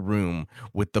the other room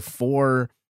with the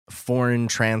 4 foreign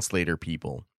translator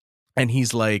people. And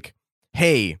he's like,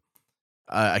 "Hey,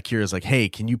 Akira's like, hey,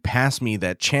 can you pass me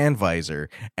that Chan visor?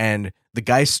 And the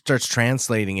guy starts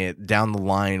translating it down the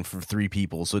line for 3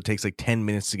 people, so it takes like 10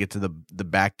 minutes to get to the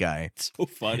back guy. It's so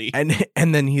funny. And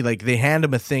then they hand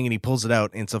him a thing and he pulls it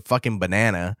out and it's a fucking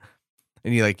banana.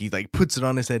 And he puts it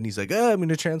on his head and he's like, I'm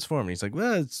gonna transform. And he's like,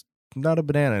 well, it's not a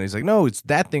banana. And he's like, no, it's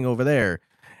that thing over there.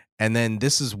 And then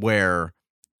this is where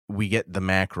we get the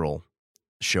mackerel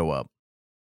show up.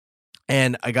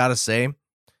 And I gotta say,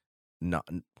 not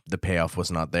the payoff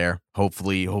was not there.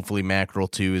 Hopefully Mackerel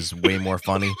 2 is way more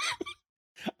funny.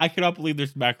 I cannot believe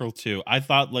there's Mackerel 2. I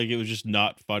thought like it was just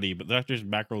not funny, but that there's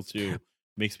Mackerel 2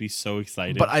 makes me so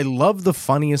excited. But I love the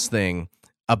funniest thing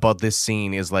about this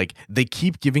scene is like they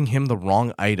keep giving him the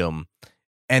wrong item.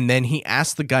 And then he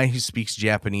asks the guy who speaks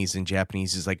Japanese in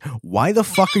Japanese, he's like, why the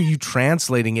fuck are you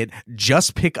translating it?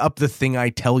 Just pick up the thing I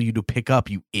tell you to pick up,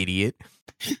 you idiot.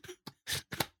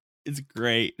 It's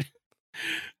great.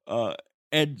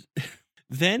 And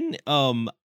then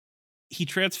he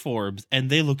transforms and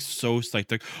they look so psyched.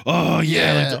 Like, oh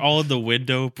yeah, like they're all in the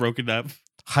window, broken up.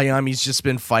 Hayami's just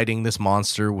been fighting this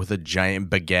monster with a giant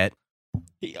baguette.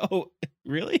 Oh,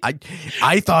 really?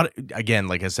 I thought, again,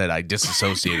 like I said, I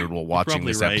disassociated while watching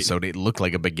this right. episode. It looked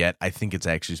like a baguette. I think it's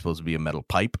actually supposed to be a metal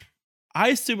pipe. I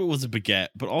assume it was a baguette,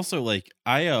 but also like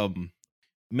I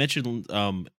mentioned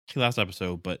last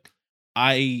episode, but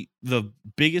the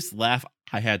biggest laugh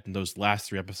I had in those last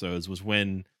 3 episodes was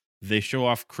when they show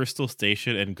off Crystal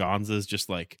Station and Gonza's just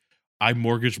like, I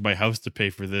mortgaged my house to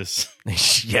pay for this.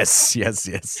 Yes.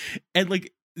 And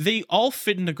like they all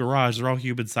fit in a garage. They're all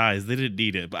human size. They didn't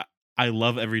need it, but I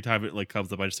love every time it like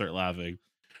comes up. I just start laughing.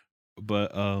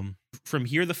 But from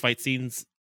here, the fight scenes,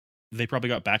 they probably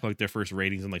got back like their first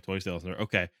ratings in like toy sales. And they're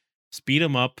okay. Speed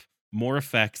them up, more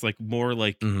effects, like more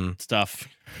like stuff.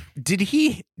 Did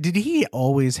he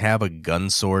always have a gun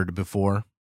sword before?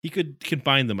 He could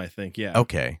combine them, I think. Yeah.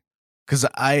 Okay, because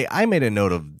I made a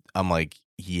note of, I'm like,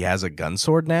 he has a gun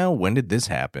sword now. When did this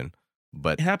happen?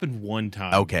 But it happened one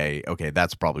time. Okay,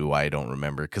 that's probably why I don't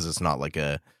remember, because it's not like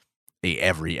a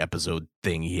every episode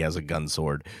thing. He has a gun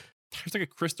sword. There's like a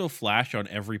crystal flash on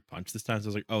every punch this time. So I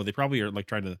was like, oh, they probably are like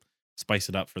trying to spice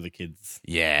it up for the kids.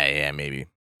 Yeah, maybe.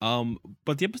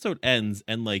 But the episode ends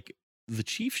and like the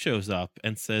chief shows up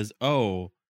and says,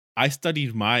 oh, I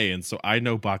studied Mayan, so I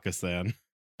know Baka-san.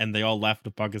 And they all laughed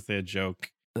at Baka-san joke.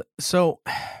 So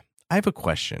I have a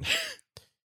question.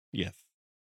 Yes.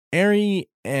 Eri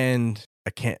and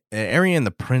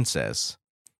the princess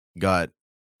got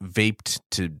vaped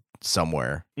to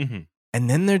somewhere. Mm-hmm. And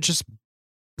then they're just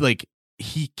like,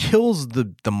 he kills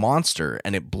the monster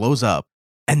and it blows up.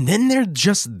 And then they're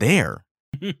just there.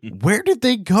 Where did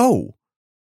they go?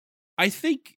 I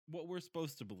think what we're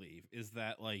supposed to believe is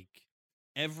that like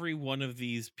every one of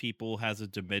these people has a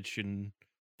dimension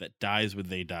that dies when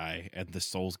they die, and the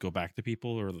souls go back to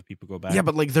people, or the people go back. Yeah,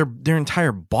 but like their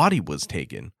entire body was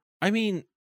taken. I mean,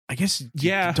 I guess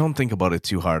yeah. Don't think about it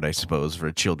too hard, I suppose, for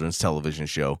a children's television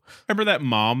show. Remember that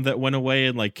mom that went away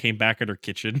and like came back at her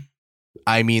kitchen?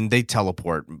 I mean, they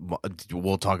teleport.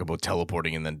 We'll talk about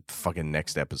teleporting in the fucking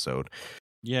next episode.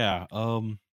 Yeah.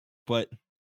 But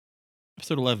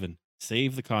episode 11,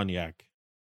 save the cognac.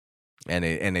 And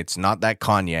it's not that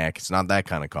cognac. It's not that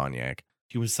kind of cognac.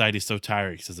 Human society is so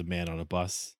tired, says a man on a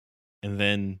bus. And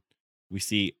then we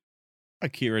see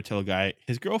Akira tell a guy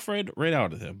his girlfriend ran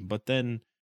out of him. But then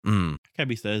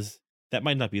Akabe says that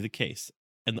might not be the case.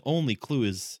 And the only clue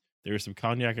is there is some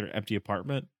cognac in her empty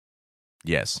apartment.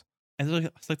 Yes. And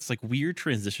it's like this like weird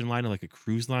transition line of like a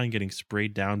cruise line getting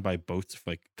sprayed down by boats of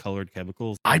like colored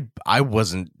chemicals. I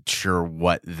wasn't sure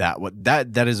what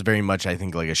that is very much, I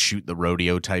think, like a shoot the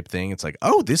rodeo type thing. It's like,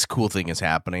 oh, this cool thing is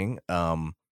happening.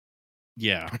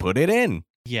 Yeah. Put it in.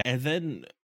 Yeah. And then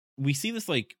we see this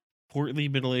like portly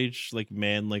middle-aged like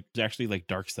man, like actually like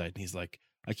Darkseid. And he's like,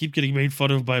 I keep getting made fun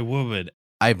of by women.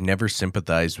 I've never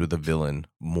sympathized with a villain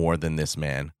more than this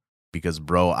man, because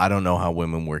bro, I don't know how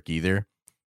women work either.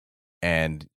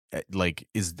 And like,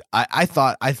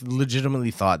 I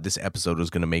legitimately thought this episode was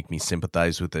going to make me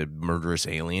sympathize with a murderous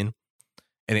alien,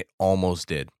 and it almost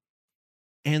did.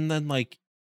 And then like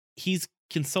he's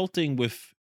consulting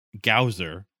with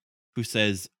Gowser, who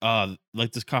says,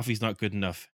 like this coffee's not good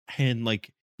enough, and like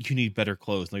you need better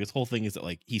clothes. Like his whole thing is that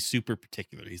like he's super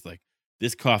particular. He's like,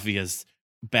 this coffee has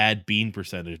bad bean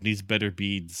percentage, needs better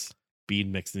beans.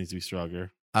 Bean mix needs to be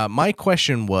stronger. My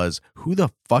question was, who the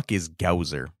fuck is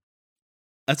Gowser?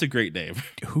 That's a great name.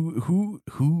 Who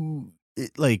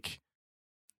like,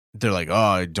 they're like,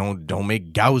 oh, don't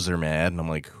make Gowser mad. And I'm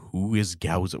like, who is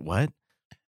Gowser? What?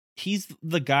 He's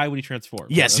the guy when he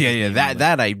transforms. Yes, That's yeah, his yeah. name, That like-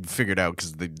 that I figured out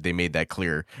because they made that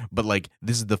clear. But like,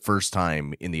 this is the first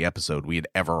time in the episode we had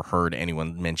ever heard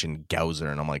anyone mention Gowser,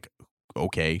 and I'm like,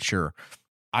 okay, sure.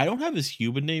 I don't have his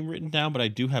human name written down, but I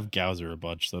do have Gowser a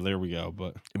bunch. So there we go.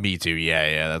 But Me too. Yeah,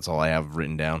 yeah. That's all I have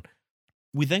written down.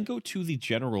 we then go to the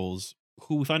generals,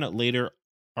 who we find out later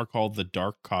are called the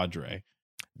Dark Cadre.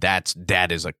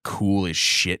 That is a cool as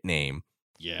shit name.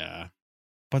 Yeah.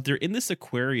 But they're in this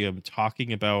aquarium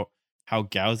talking about how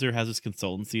Gowser has this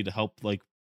consultancy to help like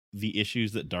the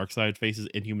issues that Darkseid faces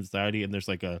in human society. And there's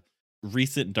like a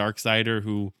recent Darksider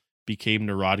who became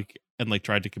neurotic and like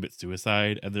tried to commit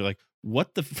suicide. And they're like,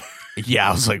 what the Yeah,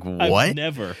 I was like, what?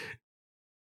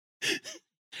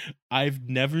 I've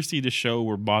never seen a show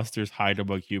where monsters hide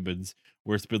among humans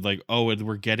where it's been like, oh, and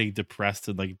we're getting depressed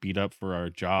and like beat up for our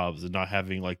jobs and not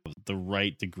having like the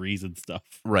right degrees and stuff.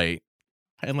 Right.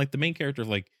 And like the main character of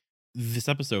like this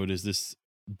episode is this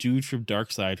dude from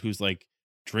Darkseid who's like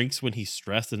drinks when he's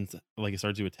stressed and like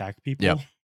starts to attack people. Yep.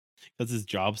 Because his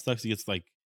job sucks. He gets like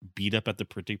beat up at the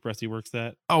printing press he works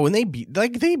at. Oh, and they abuse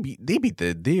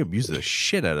the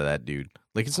shit out of that dude.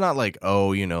 Like, it's not like,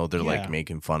 oh, you know, they're Yeah. like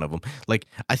making fun of him. Like,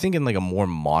 I think in like a more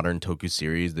modern Toku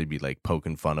series, they'd be like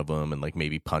poking fun of him and like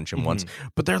maybe punch him once.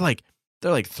 But they're like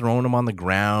throwing him on the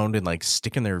ground and like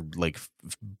sticking their like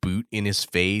boot in his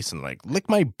face and like, lick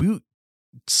my boot,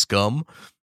 scum.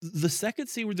 The second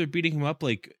scene where they're beating him up,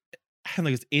 like, and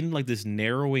like it's in like this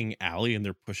narrowing alley and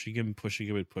they're pushing him.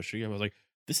 I was like,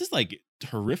 this is like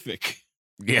horrific.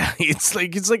 Yeah, it's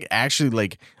like actually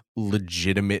like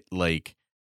legitimate, like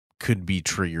could be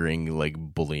triggering like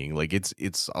bullying. Like it's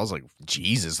I was like,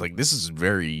 Jesus, like this is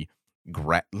very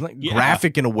Yeah.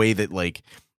 graphic in a way that like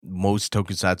most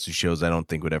tokusatsu shows I don't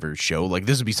think would ever show. Like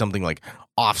this would be something like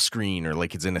off screen or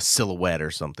like it's in a silhouette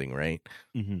or something, right?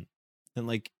 Mm-hmm. And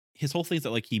like his whole thing is that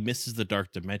like he misses the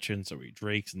dark dimension, so he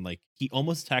drakes and like he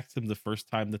almost attacks him the first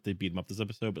time that they beat him up this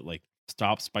episode, but like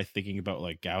stops by thinking about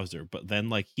like Gowser. But then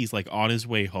like he's like on his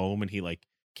way home and he like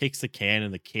kicks a can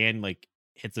and the can like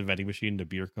hits a vending machine and the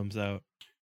beer comes out.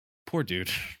 Poor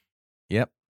dude. Yep.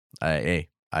 I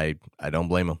don't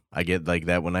blame him. I get like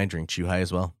that when I drink Chew High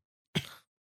as well.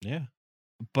 Yeah.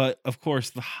 But of course,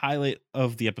 the highlight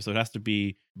of the episode has to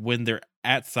be when they're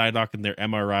at Psyduck and they're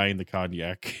MRI in the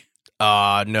cognac.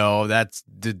 No,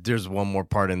 there's one more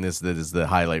part in this that is the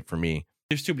highlight for me.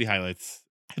 There's too many highlights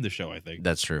in the show, I think.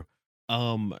 That's true.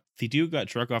 The dude got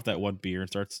drunk off that one beer and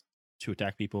starts to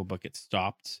attack people, but gets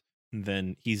stopped. And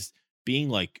then he's being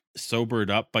like sobered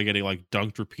up by getting like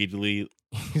dunked repeatedly.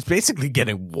 He's basically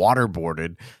getting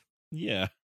waterboarded. Yeah.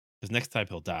 Because next time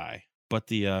he'll die. But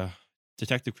the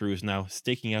detective crew is now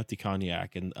staking out the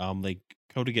cognac and they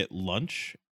go to get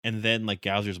lunch. And then like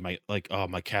Gowser's my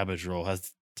cabbage roll has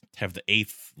to have the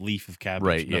 8th leaf of cabbage.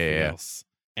 Right, yeah, nothing yeah. else.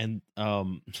 And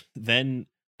then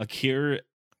Akira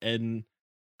and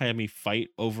Hayami fight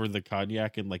over the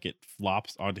cognac and like it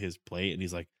flops onto his plate and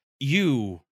he's like,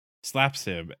 you, slaps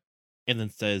him and then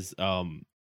says,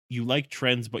 you like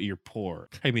trends, but you're poor.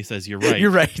 Hayami says, you're right.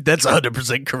 You're right. That's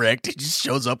 100% correct. He just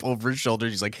shows up over his shoulder.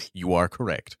 He's like, you are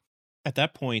correct. At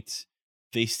that point,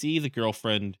 they see the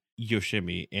girlfriend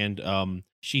Yoshimi and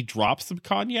she drops some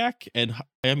cognac and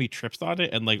Hayami trips on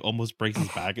it and like almost breaks his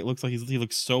back. It looks like he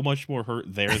looks so much more hurt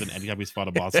there than anytime he's fought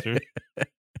a monster.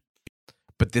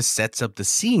 But this sets up the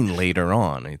scene later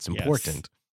on. It's Yes. important.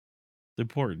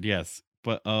 Important, yes.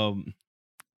 But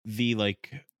the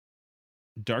like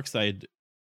Darkseid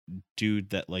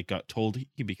dude that like got told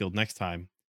he'd be killed next time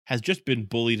has just been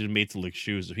bullied and made to lick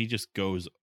shoes, so he just goes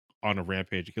on a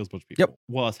rampage and kills a bunch of people. Yep.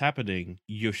 While it's happening,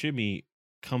 Yoshimi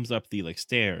comes up the like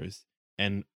stairs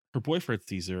and her boyfriend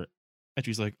sees her and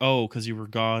she's like, oh, because you were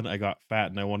gone, I got fat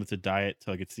and I wanted to diet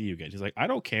till I could see you again. She's like, I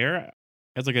don't care.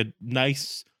 It's like a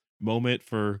nice moment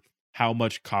for how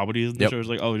much comedy is in the Yep. show. It's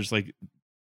like, oh, just like,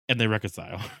 and they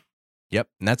reconcile. Yep.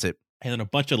 And that's it. And then a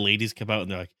bunch of ladies come out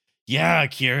and they're like, yeah,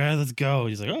 Kira, let's go. And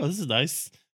he's like, oh, this is nice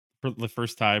for the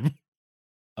first time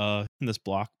in this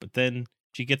block. But then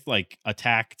she gets like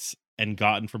attacked and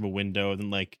gotten from a window and then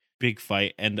like big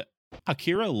fight. And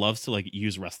Akira loves to like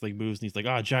use wrestling moves. And he's like,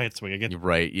 oh, giant swing again. You're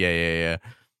right. Yeah.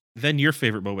 Then your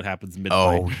favorite moment happens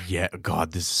mid-fight. Oh, yeah.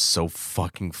 God, this is so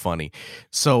fucking funny.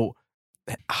 So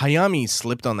Hayami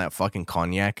slipped on that fucking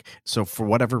cognac. So for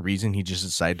whatever reason, he just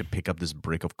decided to pick up this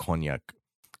brick of cognac.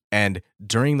 And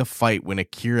during the fight, when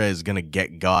Akira is going to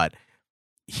get got,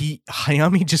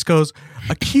 Hayami just goes,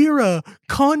 Akira,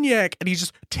 cognac. And he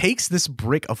just takes this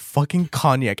brick of fucking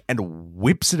cognac and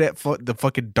whips it at the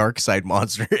fucking Darkseid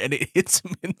monster. And it hits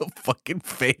him in the fucking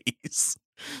face.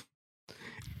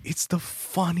 It's the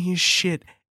funniest shit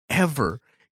ever.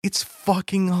 It's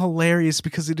fucking hilarious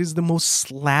because it is the most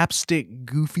slapstick,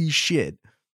 goofy shit.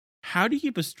 How do you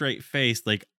keep a straight face?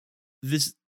 Like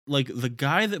this, like the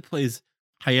guy that plays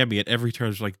Hayami at every turn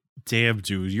is like, damn,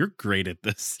 dude, you're great at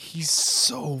this. He's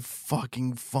so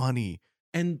fucking funny.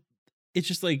 And it's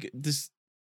just like this.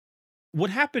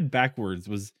 What happened backwards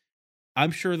was,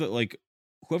 I'm sure that like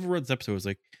whoever wrote this episode was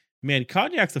like, man,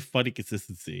 Cognac's a funny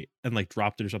consistency, and like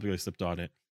dropped it or something, like slipped on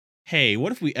it. Hey,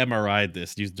 what if we MRI'd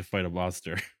this and used it to fight a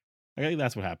monster? I think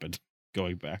that's what happened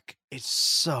going back. It's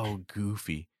so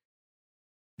goofy.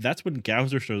 That's when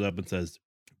Gowser shows up and says,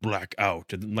 black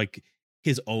out. And then like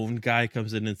his own guy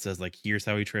comes in and says, like, here's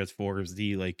how he transforms.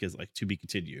 He like is like to be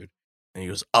continued. And he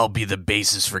goes, I'll be the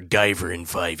basis for Guyver in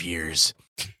 5 years.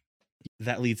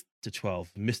 That leads to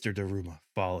 12. Mr. Daruma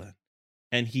fallen.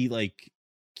 And he like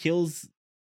kills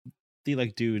the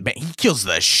like dude. Man, he kills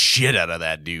the shit out of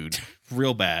that dude.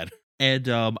 Real bad.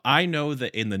 And I know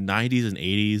that in the 90s and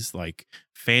 80s, like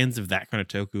fans of that kind of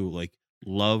toku like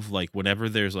love like whenever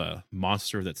there's a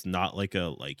monster that's not like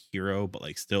a like hero but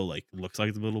like still like looks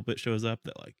like a little bit shows up,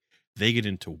 that like they get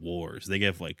into wars. They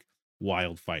get like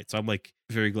wild fights. So I'm like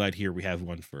very glad here we have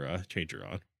one for Changer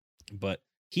on. But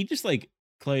he just like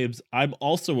claims, I'm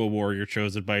also a warrior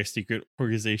chosen by a secret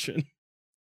organization.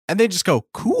 And they just go,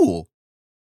 cool.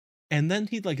 And then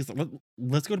he like is like,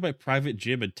 let's go to my private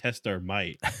gym and test our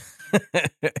might.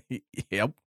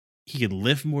 Yep. He can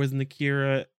lift more than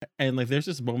Akira. And like there's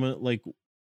this moment like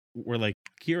where like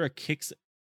Akira kicks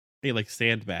a like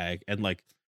sandbag and like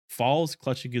falls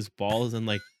clutching his balls, and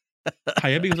like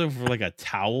Hayami goes over for like a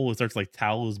towel and starts like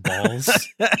towel his balls.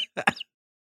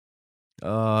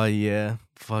 Oh yeah,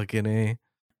 fucking A.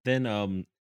 Then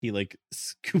he like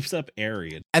scoops up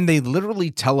Eri, And they literally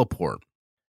teleport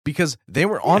because they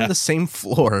were on the same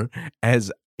floor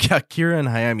as Akira and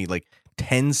Hayami like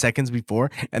 10 seconds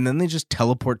before, and then they just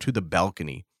teleport to the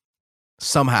balcony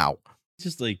somehow.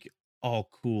 just like all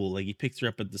cool. Like he picks her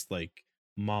up at this like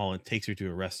mall and takes her to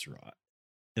a restaurant.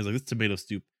 He's like, this tomato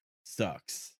soup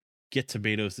sucks. Get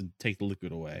tomatoes and take the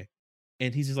liquid away.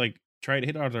 And he's just like trying to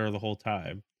hit on her the whole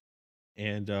time.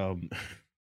 And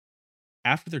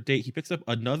after their date, he picks up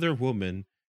another woman,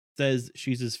 says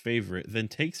she's his favorite, then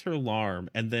takes her alarm,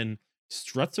 and then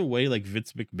struts away like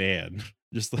Vince McMahon.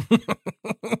 Just like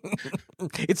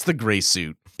It's the gray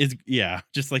suit. is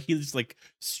just like he just like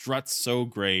struts so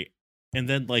great. And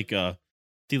then like the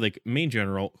like main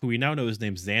general, who we now know his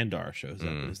name's Xandar, shows up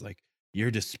and is like,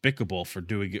 you're despicable for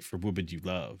doing it for women you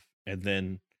love. And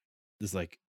then there's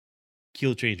like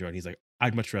Keel Changer, and he's like,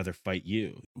 I'd much rather fight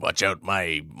you. Watch out,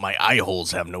 my eye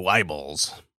holes have no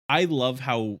eyeballs. I love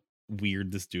how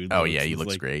weird this dude Oh looks. yeah, he He's,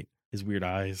 looks like, great. his weird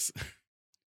eyes.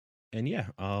 And yeah,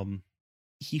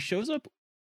 he shows up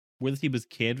where he was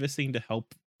canvassing to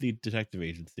help the detective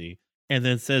agency, and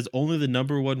then says only the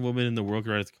number one woman in the world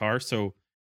can ride his car. So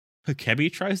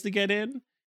Hakemi tries to get in,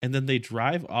 and then they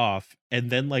drive off, and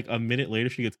then like a minute later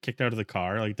she gets kicked out of the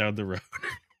car, like down the road.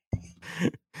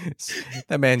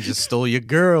 That man just stole your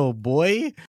girl,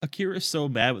 boy. Akira's so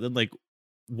mad, but then like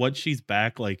once she's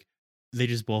back, like they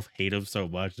just both hate him so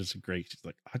much. It's great. She's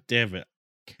like, oh damn it,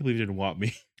 can't believe you didn't want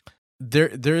me. There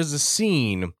is a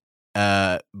scene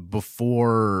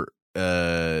before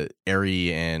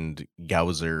Eri and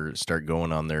Gowser start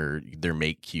going on their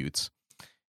mate cutes,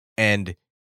 and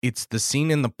it's the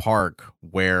scene in the park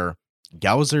where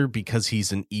Gowser, because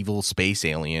he's an evil space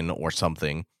alien or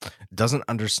something, doesn't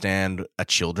understand a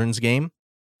children's game.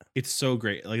 It's so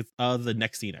great. Like the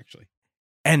next scene actually.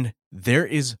 And there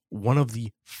is one of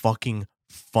the fucking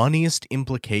funniest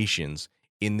implications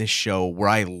in this show where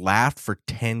I laughed for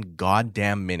 10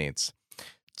 goddamn minutes.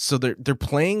 So they're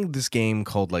playing this game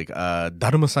called like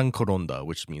Dharma-san Koronda,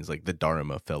 which means like the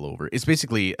Dharma fell over. It's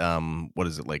basically what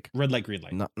is it, like Red light, green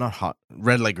light. Not hot.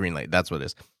 Red light, green light. That's what it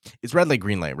is. It's red light,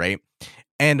 green light, right?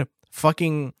 And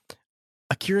fucking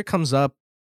Akira comes up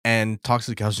and talks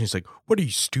to the couch, and he's like, what are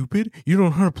you, stupid? You don't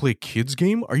know how to play a kid's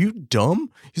game? Are you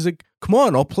dumb? He's like, come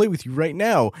on, I'll play with you right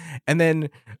now. And then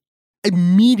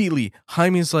immediately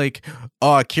Jaime's like,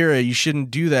 oh, Akira, you shouldn't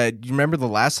do that. You remember the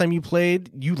last time you played?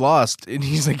 You lost. And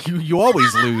he's like, you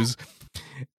always lose.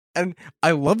 And I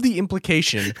love the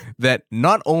implication that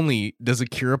not only does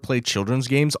Akira play children's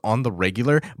games on the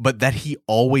regular, but that he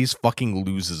always fucking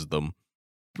loses them.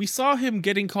 We saw him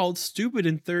getting called stupid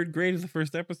in 3rd grade of the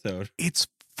first episode. It's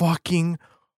fucking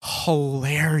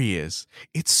hilarious.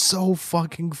 It's so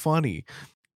fucking funny.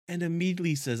 And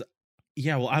immediately says,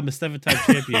 yeah, well, I'm a 7-time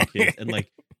champion kid. And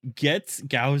like gets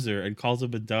Gowser and calls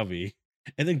him a dummy.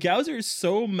 And then Gowser is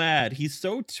so mad. He's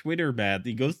so Twitter mad that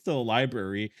he goes to the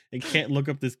library and can't look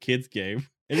up this kid's game.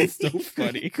 And it's so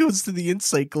funny. He goes to the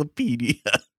encyclopedia.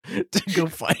 to go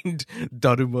find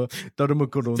Daruma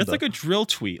Koronda. That's like a drill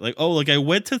tweet. Like, oh, like I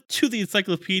went to the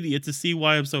encyclopedia to see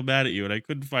why I'm so mad at you, and I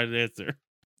couldn't find an answer.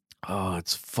 Oh,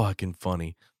 it's fucking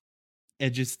funny.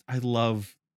 And just I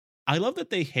love that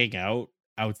they hang out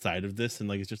outside of this, and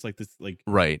like it's just like this like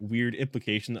Right. weird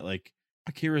implication that like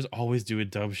Akira's always doing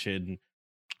dumb shit, and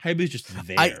Hayabu's just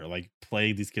there, like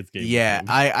playing these kids' games. Yeah,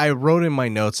 I wrote in my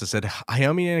notes, I said,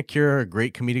 Hayami and Akira are a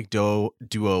great comedic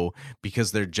duo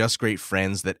because they're just great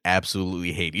friends that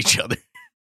absolutely hate each other.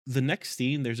 The next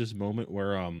scene, there's this moment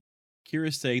where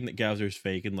Akira's saying that Gowser's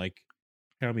fake, and like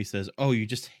Hayami says, oh, you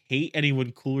just hate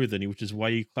anyone cooler than you, which is why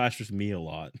you clash with me a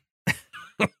lot.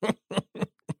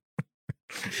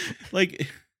 Like,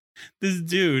 this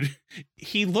dude,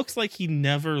 he looks like he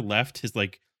never left his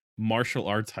like martial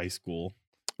arts high school.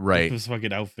 Right. His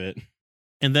fucking outfit.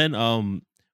 And then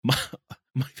my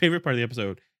favorite part of the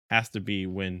episode has to be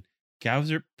when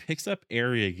Gowser picks up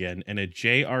Eri again and a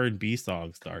JR&B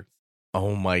song starts.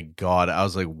 Oh my god. I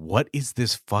was like, what is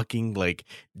this fucking like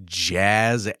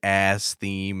jazz ass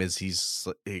theme as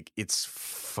it's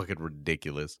fucking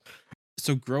ridiculous.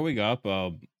 So growing up,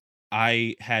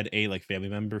 I had a like family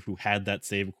member who had that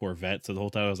same Corvette. So the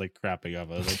whole time I was like crapping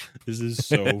up. I was like, this is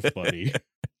so funny.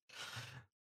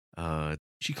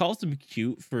 She calls him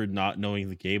cute for not knowing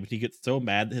the game, but he gets so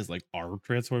mad that his like arm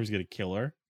transform is gonna kill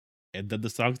her. And then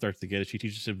the song starts again, and she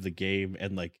teaches him the game,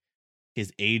 and like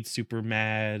his aide's super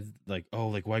mad, like, oh,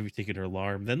 like why have you taken her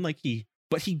alarm? Then like he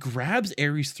grabs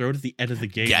Eri's throat at the end of the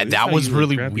game. Yeah, that was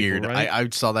really weird. People, right? I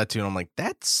saw that too, and I'm like,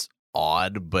 that's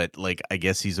odd, but like I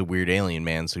guess he's a weird alien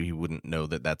man, so he wouldn't know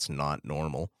that that's not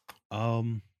normal.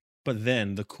 But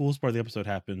then the coolest part of the episode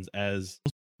happens as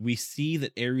we see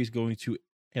that Eri's going to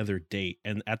other date,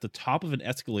 and at the top of an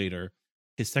escalator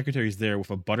his secretary's there with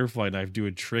a butterfly knife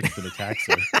doing tricks that attacks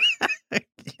her.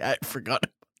 Yeah, I forgot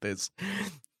about this.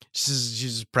 She's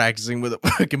just practicing with a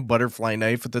fucking butterfly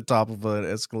knife at the top of an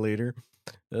escalator.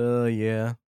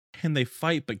 Yeah. And they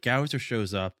fight, but Gowser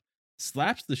shows up,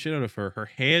 slaps the shit out of her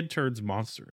hand turns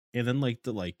monster, and then like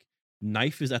the like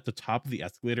knife is at the top of the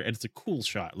escalator, and it's a cool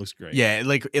shot. It looks great. Yeah,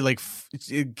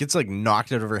 it gets like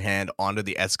knocked out of her hand onto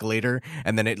the escalator,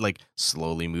 and then it like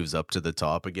slowly moves up to the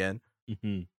top again.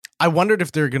 Mm-hmm. I wondered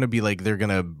if they're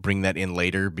gonna bring that in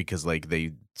later, because like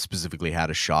they specifically had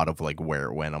a shot of like where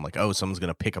it went. I'm like, oh, someone's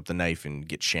gonna pick up the knife and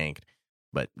get shanked,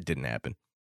 but it didn't happen.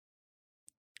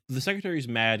 The secretary's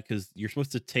mad because you're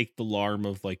supposed to take the alarm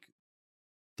of like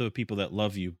the people that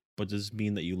love you, but does this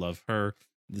mean that you love her?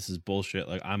 This is bullshit.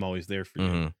 Like, I'm always there for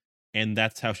you. And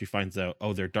that's how she finds out,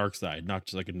 oh, they're dark side, not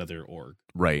just like another org.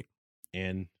 Right.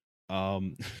 And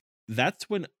that's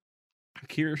when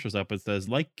Akira shows up and says,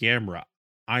 like Gamera,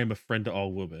 I am a friend to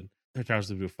all women. They're trying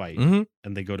to do a fight. And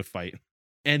they go to fight.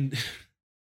 And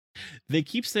they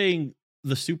keep saying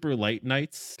the super light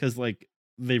knights because like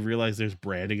they realize there's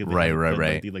branding and right.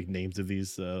 Like, the like names of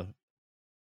these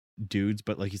dudes,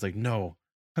 but like he's like, no,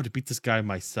 I have to beat this guy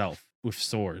myself with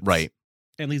swords. Right.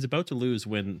 And he's about to lose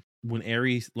when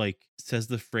Eri like says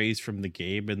the phrase from the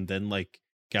game, and then like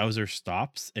Gowser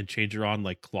stops and Changeron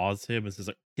like claws him and says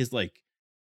like his like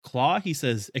claw. He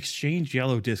says exchange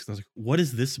yellow discs. And I was like, what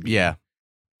does this mean? Yeah,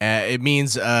 it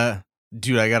means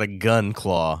dude, I got a gun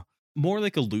claw. More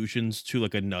like allusions to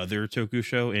like another Toku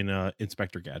show in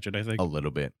Inspector Gadget, I think. A little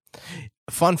bit.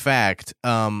 Fun fact,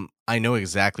 I know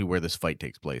exactly where this fight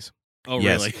takes place. Oh,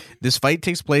 yes, really? This fight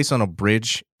takes place on a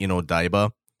bridge in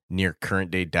Odaiba near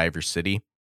current-day Diver City.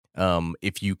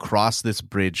 If you cross this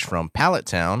bridge from Pallet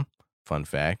Town, fun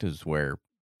fact, is where,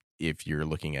 if you're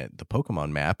looking at the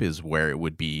Pokemon map, is where it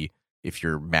would be if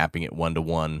you're mapping it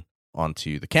 1-to-1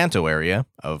 onto the Kanto area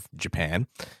of Japan.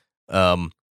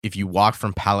 If you walk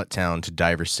from Pallet Town to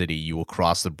Diver City, you will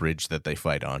cross the bridge that they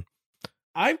fight on.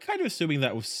 I'm kind of assuming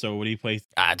that was so many places.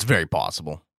 It's very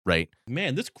possible, right?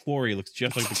 Man, this quarry looks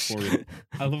just like the quarry.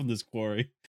 I love this quarry.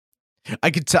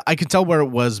 I could tell where it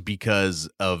was because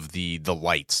of the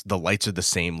lights. The lights are the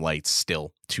same lights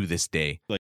still to this day.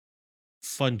 Like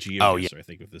fun geodes, I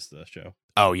think, of this show.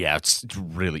 Oh yeah, it's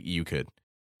really, you could.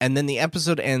 And then the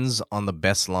episode ends on the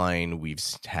best line we've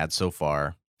had so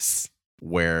far,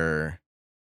 where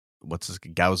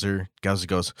Gowser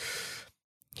goes,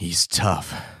 he's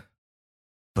tough,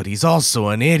 but he's also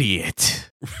an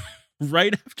idiot.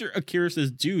 Right after Akira says,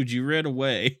 dude, you ran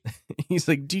away. He's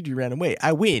like, dude, you ran away.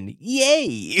 I win.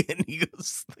 Yay. And he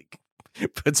goes, like,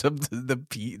 puts up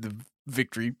the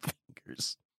victory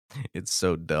fingers. It's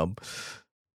so dumb.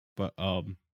 But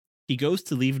he goes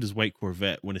to leave in his white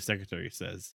Corvette when his secretary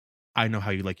says, I know how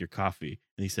you like your coffee.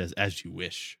 And he says, as you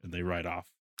wish. And they ride off.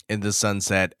 In the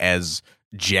sunset, as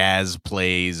jazz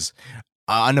plays,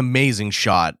 an amazing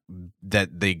shot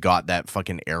that they got that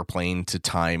fucking airplane to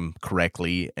time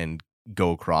correctly and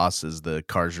go across as the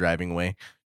car's driving away.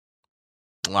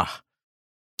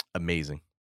 Amazing.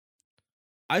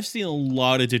 I've seen a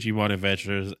lot of Digimon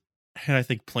adventures, and I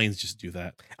think planes just do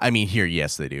that. I mean, here,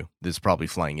 yes, they do. This is probably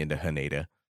flying into Haneda.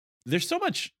 There's so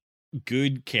much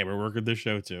good camera work in this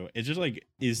show too. It just like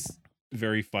is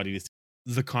very funny to see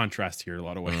the contrast here in a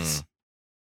lot of ways.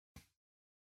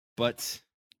 But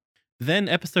then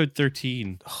episode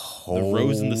 13, The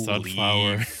Rose and the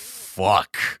Sunflower.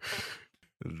 Fuck.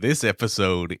 This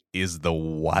episode is the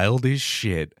wildest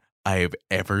shit I have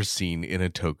ever seen in a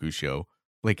Toku show.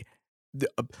 Like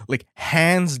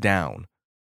hands down.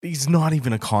 He's not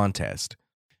even a contest.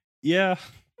 Yeah.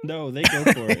 No, they go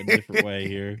for it in a different way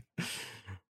here.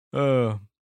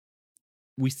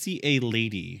 We see a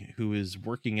lady who is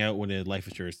working out when a life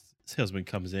insurance salesman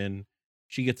comes in.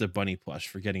 She gets a bunny plush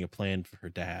for getting a plan for her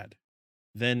dad.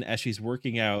 Then as she's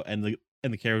working out and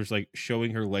the character's like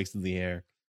showing her legs in the air,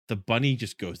 the bunny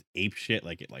just goes ape shit,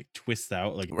 like it like twists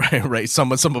out, like right.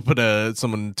 Someone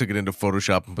took it into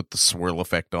Photoshop and put the swirl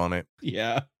effect on it.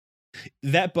 Yeah.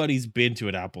 That bunny's been to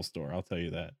an Apple store, I'll tell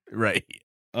you that. Right.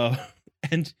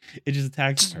 And it just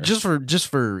attacks her. Just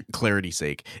for clarity's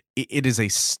sake, it is a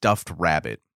stuffed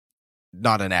rabbit,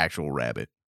 not an actual rabbit.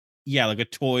 Yeah, like a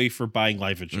toy for buying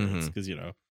life insurance, because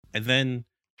And then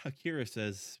Akira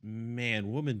says,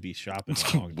 "Man, women be shopping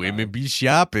a long time." Women be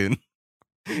shopping.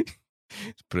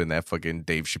 Put in that fucking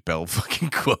Dave Chappelle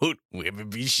fucking quote. Women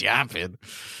be shopping.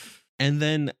 And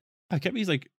then Akebi's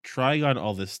like trying on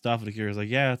all this stuff, and Akira's like,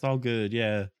 "Yeah, it's all good,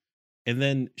 yeah." And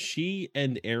then she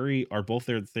and Eri are both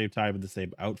there at the same time in the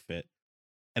same outfit,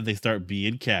 and they start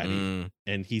being catty,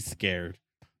 and he's scared.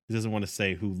 He doesn't want to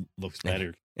say who looks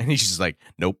better. And he's just like,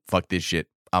 "Nope, fuck this shit.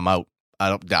 I'm out. I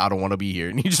don't want to be here."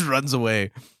 And he just runs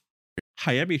away.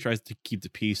 Hayami tries to keep the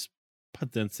peace,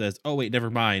 but then says, "Oh wait, never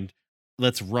mind.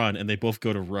 Let's run." And they both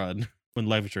go to run when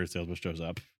life insurance salesman shows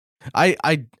up.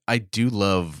 I do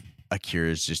love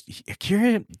Akira's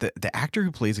Akira, the actor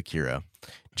who plays Akira,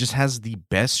 just has the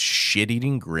best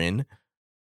shit-eating grin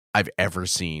I've ever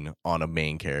seen on a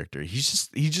main character. He's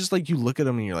just like, you look at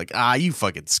him and you're like, you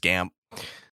fucking scamp.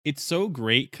 It's so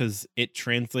great because it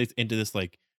translates into this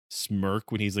like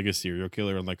smirk when he's like a serial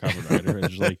killer and like Kamen Rider. It's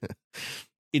just like,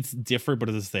 it's different, but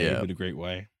it's the same in a great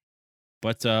way.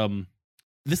 But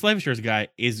this life insurance guy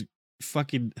is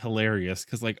fucking hilarious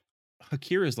because like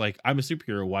Akira's like, "I'm a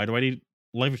superhero. Why do I need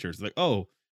life insurance?" Like, "Oh,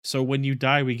 so when you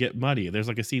die, we get money." There's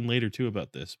like a scene later too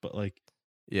about this, but like,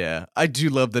 yeah, I do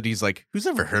love that he's like, who's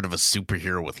ever heard of a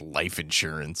superhero with life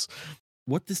insurance?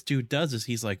 What this dude does is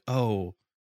he's like, "Oh,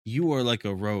 you are like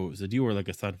a rose and you are like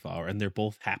a sunflower," and they're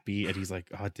both happy. And he's like,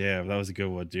 "Oh, damn, that was a good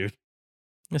one, dude."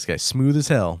 This guy's smooth as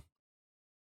hell.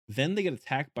 Then they get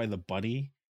attacked by the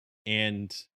bunny,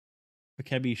 and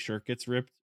Akebi's shirt gets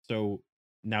ripped. So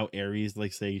now Aries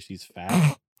like saying she's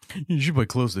fat. You should buy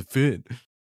clothes that fit.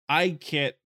 I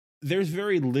can't. There's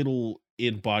very little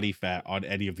in body fat on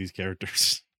any of these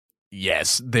characters.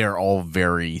 Yes, they're all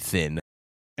very thin.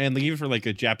 And like even for like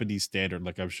a Japanese standard,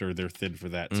 like I'm sure they're thin for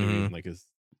that too. Even like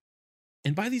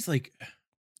and by these like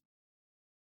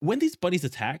when these bunnies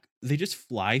attack, they just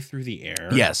fly through the air.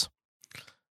 Yes.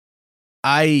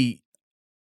 I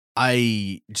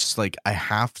just like, I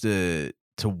have to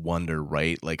wonder,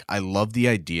 right? Like, I love the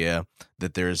idea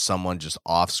that there is someone just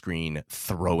off screen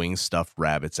throwing stuffed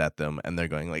rabbits at them and they're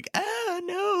going like,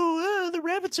 no, the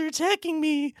rabbits are attacking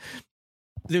me.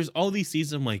 There's all these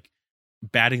scenes of like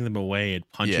batting them away and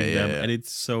punching them, and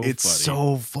it's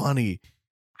so funny.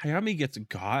 Hayami gets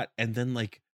got, and then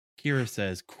like Kira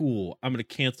says, "Cool, I'm gonna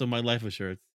cancel my life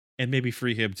insurance and maybe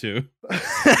free him too."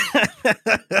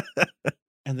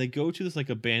 And they go to this like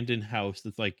abandoned house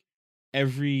that's like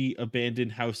every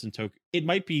abandoned house in Tokyo. It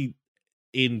might be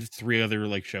in 3 other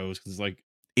like shows because like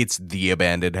it's the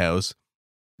abandoned house.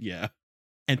 Yeah.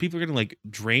 And people are getting like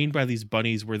drained by these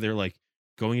bunnies where they're like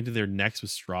going into their necks with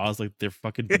straws like they're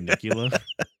fucking Bunnicula.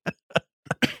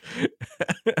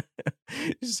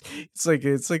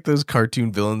 It's like those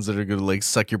cartoon villains that are gonna like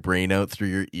suck your brain out through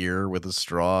your ear with a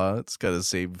straw. It's got the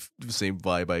same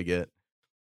vibe I get.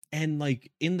 And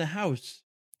like in the house,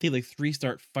 they like 3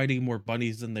 start fighting more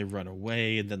bunnies, and they run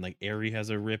away, and then like Eri has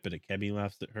a rip and Akebi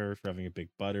laughs at her for having a big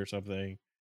butt or something.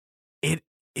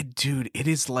 Dude, it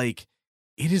is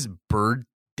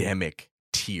Birdemic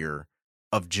tier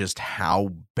of just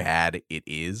how bad it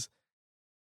is.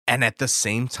 And at the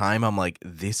same time, I'm like,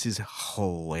 this is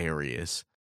hilarious.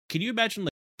 Can you imagine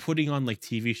like putting on like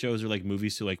TV shows or like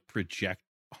movies to like project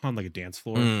on like a dance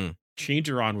floor?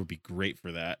 Changeron would be great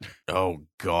for that. Oh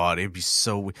God, it'd be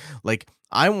so like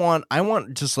I want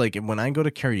just like when I go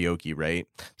to karaoke, right?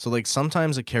 So like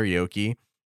sometimes at karaoke,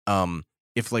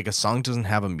 if like a song doesn't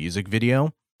have a music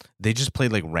video, they just play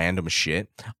like random shit.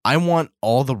 I want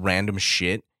all the random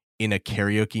shit in a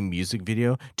karaoke music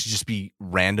video to just be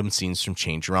random scenes from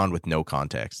Changeron with no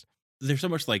context. There's so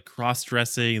much like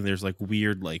cross-dressing, and there's like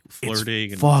weird like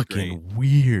flirting. It's and fucking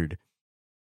weird.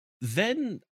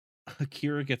 Then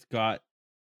Akira gets got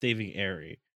saving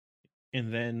Eri,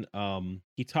 and then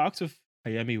he talks with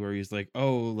Hayami where he's like,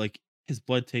 oh, like his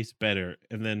blood tastes better,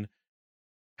 and then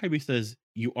Hayami says,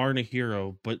 you aren't a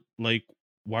hero, but like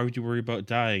why would you worry about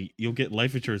dying? You'll get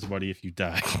life insurance money if you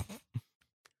die.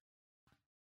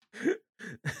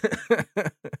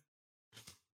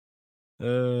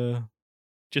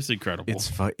 Just incredible. It's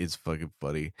fucking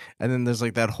funny. And then there's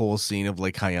like that whole scene of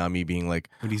like Hayami being like,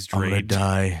 when he's I'm gonna drained.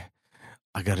 die.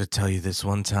 I gotta tell you this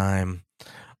one time.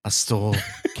 I stole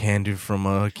candy from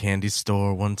a candy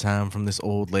store one time from this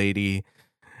old lady.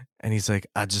 And he's like,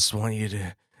 I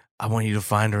want you to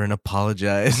find her and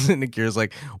apologize. And Akira's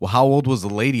like, well, how old was the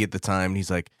lady at the time? And he's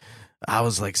like, I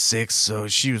was like 6, so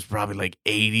she was probably like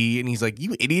 80. And he's like,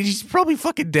 you idiot, she's probably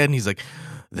fucking dead. And he's like,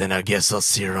 then I guess I'll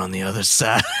see her on the other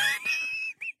side.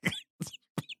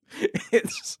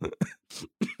 It's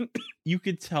You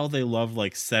could tell they love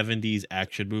like 70s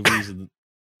action movies, and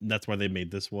that's why they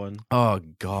made this one. oh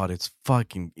God, it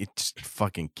just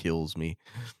fucking kills me.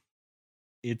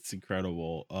 It's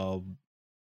incredible.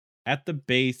 At the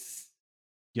base,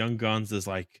 Young Guns is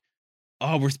like,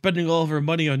 oh, we're spending all of our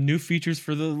money on new features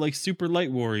for the like Super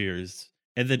Light Warriors.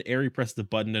 And then Eri pressed the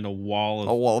button and a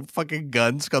wall of fucking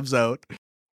guns comes out.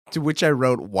 To which I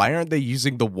wrote, why aren't they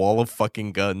using the wall of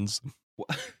fucking guns?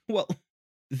 Well,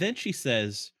 then she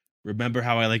says, remember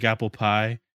how I like apple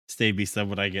pie? Save me some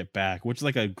when I get back, which is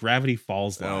like a Gravity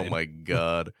Falls line. Oh my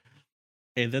God.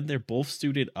 And then they're both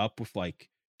suited up with like,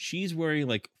 she's wearing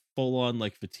like full on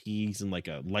like fatigues and like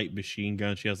a light machine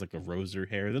gun. She has like a rose in her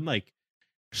hair. Then like,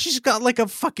 She's got like a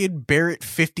fucking Barrett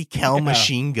 50 cal Yeah.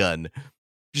 machine gun.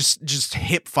 Just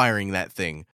hip firing that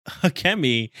thing.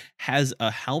 Akemi has a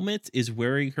helmet, is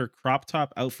wearing her crop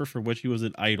top outfit for when she was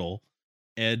an idol,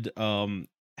 and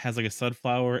has like a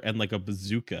sunflower and like a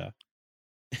bazooka.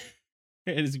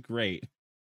 It is great.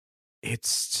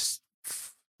 It's just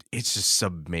it's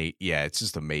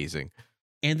just amazing.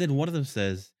 And then one of them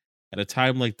says, at a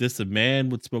time like this, a man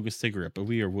would smoke a cigarette, but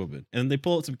we are women. And they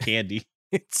pull out some candy.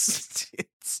 It's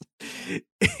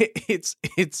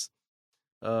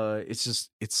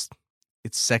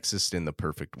sexist in the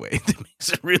perfect way. That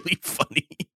makes it really funny.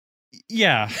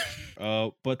 Yeah.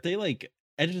 But they like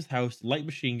enter his house, light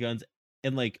machine guns,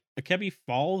 and like Akemi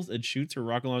falls and shoots her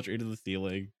rocket launcher into the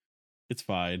ceiling. It's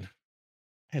fine.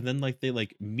 And then like they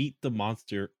like meet the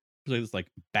monster, who's like this like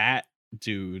bat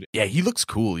dude. Yeah, he looks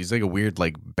cool. He's like a weird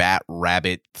like bat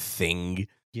rabbit thing.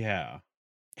 Yeah.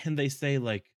 And they say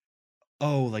like,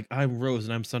 oh, like I'm Rose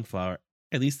and I'm Sunflower.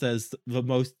 And he says the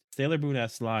most Sailor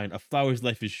Moon-ass line, a flower's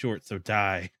life is short, so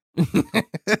die.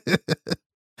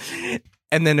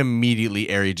 And then immediately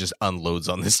Eri just unloads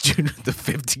on this dude with the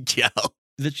 50 cal.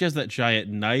 Then she has that giant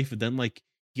knife, and then like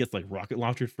he gets like rocket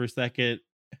launched for a second.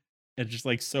 And just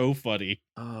like so funny.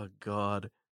 Oh God.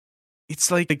 It's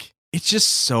like it's just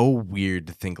so weird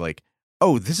to think like,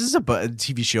 oh, this is a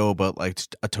TV show about like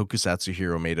a tokusatsu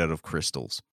hero made out of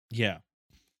crystals. Yeah.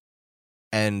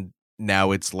 And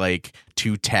now it's like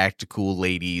 2 tactical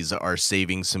ladies are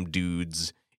saving some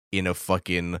dudes in a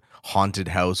fucking haunted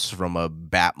house from a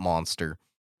bat monster.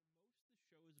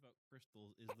 The show is about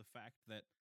crystals is the fact that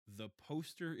the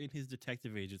poster in his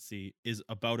detective agency is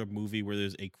about a movie where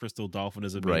there's a crystal dolphin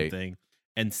as a main Right. thing,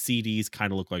 and CDs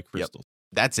kind of look like crystals.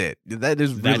 That's it. That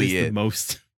is That really is it. the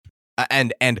most.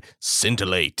 And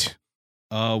scintillate.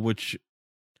 Which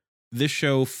this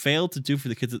show failed to do for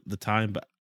the kids at the time, but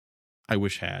I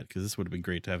wish had, because this would have been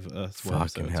great to have more Fucking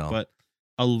episodes. hell. But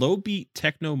a low beat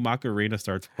techno Macarena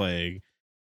starts playing.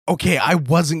 Okay, I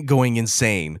wasn't going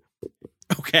insane.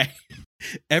 Okay.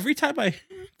 Every time I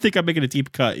think I'm making a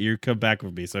deep cut, you come back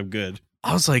with me, so I'm good.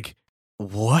 I was like,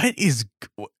 what is...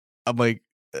 I'm like,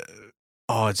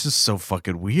 oh, it's just so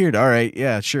fucking weird. All right,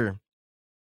 yeah, sure.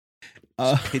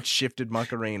 Pitch shifted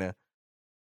Macarena.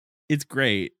 It's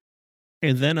great.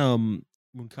 And then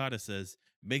Moncada says,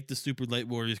 make the Super Light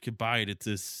Warriors combine. It's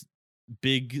this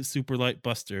big Super Light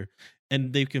Buster.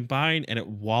 And they combine and it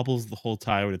wobbles the whole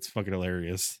time, and it's fucking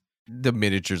hilarious. The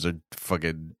miniatures are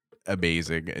fucking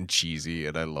amazing and cheesy,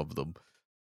 and I love them.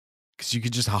 Because you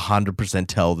can just 100%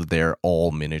 tell that they're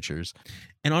all miniatures.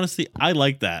 And honestly, I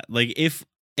like that. Like, if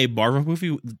a Marvel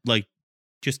movie like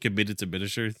just committed to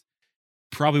miniatures,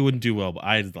 Probably wouldn't do well, but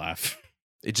I'd laugh.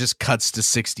 It just cuts to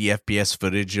 60 FPS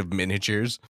footage of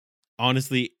miniatures.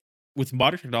 Honestly, with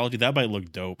modern technology, that might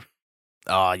look dope.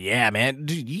 Oh, yeah, man.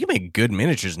 Dude, you can make good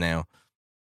miniatures now.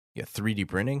 Yeah, 3D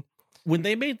printing. When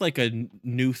they made like a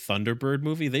new Thunderbird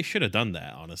movie, they should have done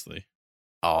that, honestly.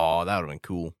 Oh, that would have been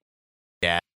cool.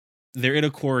 They're in a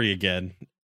quarry again,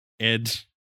 and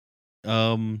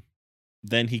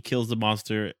then he kills the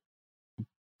monster.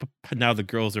 But now the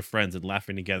girls are friends and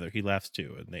laughing together. He laughs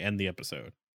too, and they end the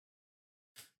episode.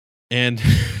 And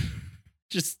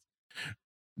just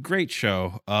great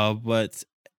show. But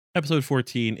episode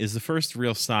 14 is the first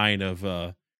real sign of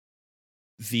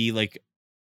the like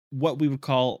what we would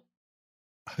call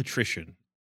attrition.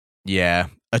 Yeah,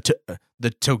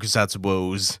 the Tokusatsu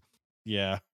woes.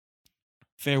 Yeah.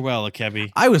 Farewell,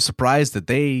 Akemi. I was surprised that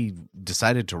they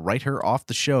decided to write her off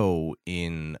the show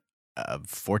in a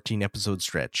 14-episode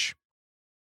stretch.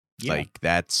 Yeah. Like,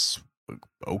 that's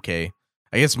okay.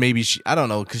 I guess maybe I don't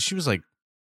know, because she was like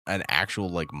an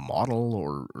actual like model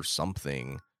or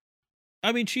something.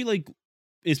 I mean, she like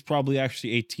is probably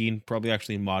actually 18, probably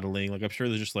actually modeling. Like, I'm sure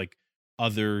there's just like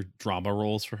other drama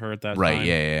roles for her at that Right, time.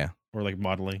 yeah. Or like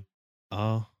modeling.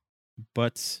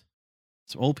 But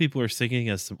some old people are singing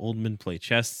as some old men play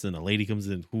chess, and a lady comes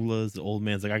in hulas. The old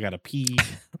man's like, I gotta pee.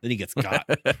 Then he gets got.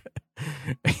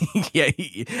 Yeah,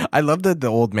 I love that the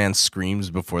old man screams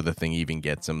before the thing even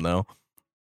gets him, though.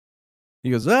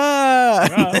 He goes,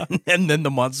 ah! And then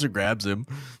the monster grabs him.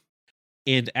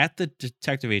 And at the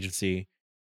detective agency,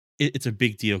 it's a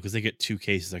big deal because they get 2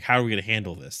 cases. Like, how are we going to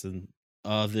handle this? And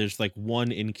there's like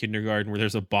one in kindergarten where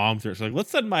there's a bomb threat. So like,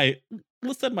 let's send my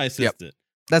assistant. Yep.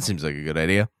 That seems like a good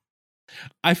idea.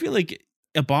 I feel like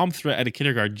a bomb threat at a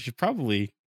kindergarten, you should probably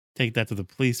take that to the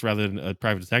police rather than a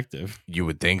private detective. You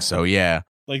would think so, yeah.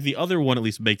 Like, the other one at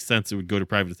least makes sense. It would go to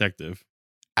private detective.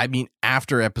 I mean,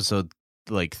 after episode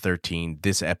like 13,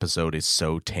 this episode is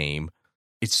so tame.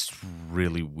 It's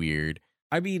really weird.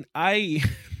 I mean, I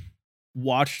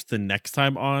watched the next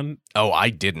time on. Oh, I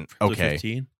didn't. Okay.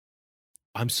 15.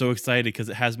 I'm so excited because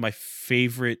it has my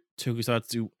favorite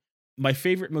Tokusatsu. My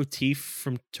favorite motif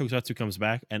from Tokusatsu comes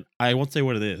back, and I won't say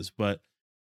what it is, but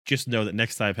just know that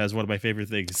next time has one of my favorite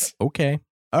things. Okay.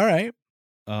 All right.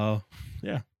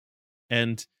 Yeah.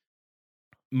 And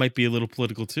might be a little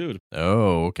political too.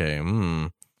 Oh, okay.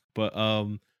 But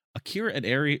Akira and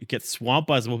Eri get swamped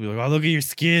by some people like, oh, look at your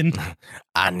skin.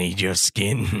 I need your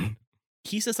skin.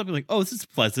 He says something like, oh, this is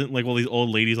pleasant. Like, while these old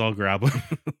ladies all grab him.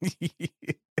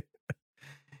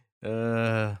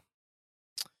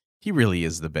 He really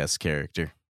is the best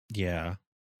character. Yeah.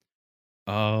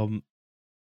 Hakemi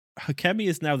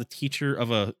is now the teacher of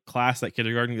a class at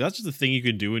kindergarten. That's just a thing you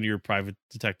can do when you're a private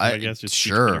detective, I guess. Just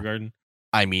sure. Teach kindergarten.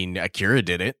 I mean, Akira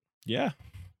did it. Yeah.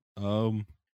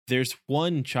 There's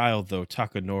one child though,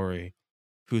 Takanori,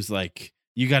 who's like,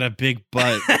 you got a big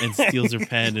butt, and steals her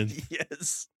pen and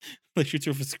yes, like shoots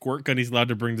her with a squirt gun he's allowed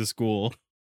to bring to school.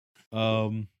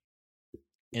 And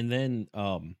then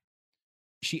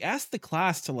she asked the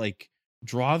class to like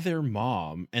draw their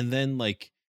mom, and then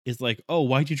like is like, oh,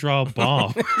 why'd you draw a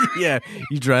bomb? Yeah,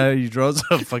 he draws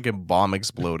a fucking bomb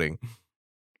exploding.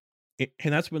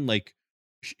 And that's when like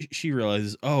she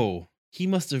realizes, oh, he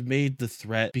must have made the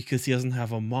threat because he doesn't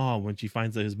have a mom when she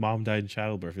finds that his mom died in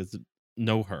childbirth. Is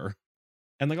know her.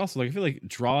 And like also like I feel like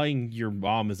drawing your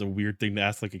mom is a weird thing to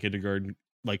ask like a kindergarten,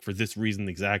 like for this reason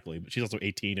exactly. But she's also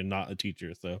 18 and not a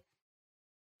teacher, so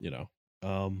you know.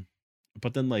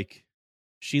 But then like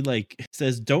she like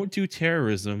says, don't do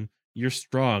terrorism. You're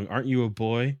strong, aren't you a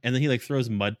boy? And then he like throws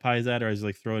mud pies at her. He's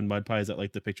like throwing mud pies at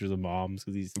like the pictures of moms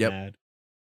because he's mad.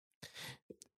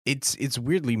 It's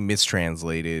weirdly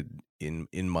mistranslated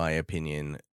in my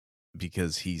opinion,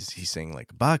 because he's saying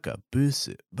like baka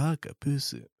busu,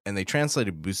 and they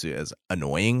translated busu as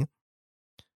annoying.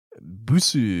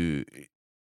 Busu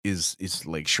is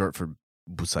like short for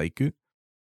busaiku,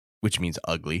 which means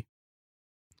ugly.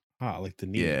 Ah, like the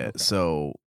knee. Yeah, okay.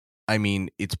 so I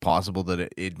mean, it's possible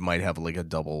that it might have like a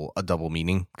double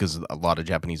meaning, because a lot of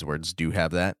Japanese words do have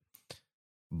that.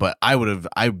 But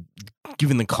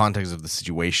given the context of the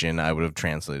situation, I would have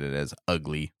translated it as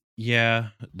ugly. Yeah,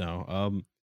 no.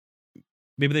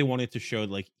 Maybe they wanted to show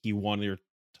like he wanted her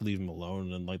to leave him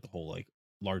alone and like the whole like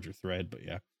larger thread. But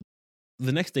yeah,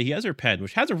 the next day he has her pen,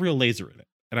 which has a real laser in it,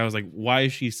 and I was like, why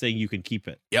is she saying you can keep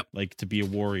it? Yep, like to be a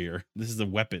warrior. This is a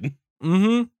weapon.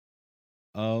 Mm-hmm.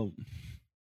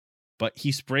 But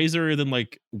he sprays her, and then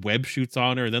like web shoots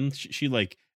on her. And then she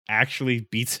like actually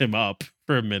beats him up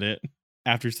for a minute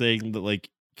after saying that like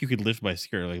you could lift my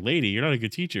skirt. Like, lady, you're not a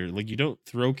good teacher. Like, you don't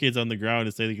throw kids on the ground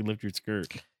and say they can lift your skirt.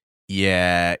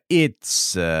 Yeah,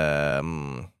 it's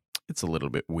It's a little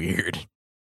bit weird.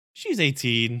 She's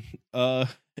 18.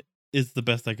 Is the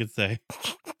best I could say.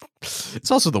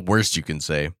 It's also the worst you can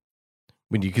say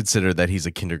when you consider that he's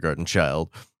a kindergarten child.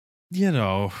 You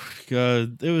know,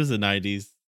 it was the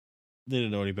 90s. They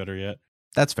didn't know any better yet.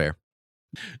 That's fair.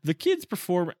 The kids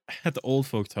perform at the old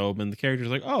folks' home, and the character's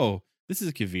like, oh, this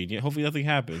is convenient. Hopefully nothing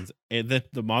happens. And then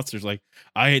the monster's like,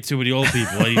 I hate too many old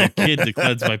people. I need a kid to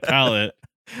cleanse my palate.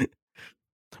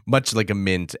 Much like a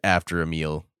mint after a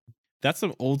meal. That's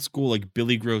some old school, like,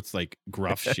 Billy Groat's, like,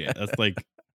 gruff shit. That's, like,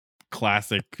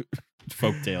 classic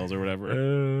folk tales or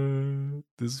whatever.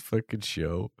 This fucking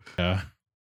show. Yeah.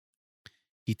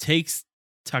 He takes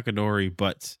Takanori,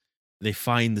 but they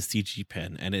find the CG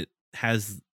pen, and it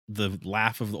has the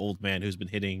laugh of the old man who's been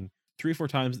hitting 3 or 4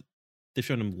 times. They've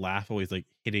shown him laugh while he's like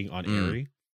hitting on Eri.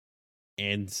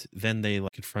 And then they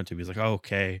like confront him. He's like, oh,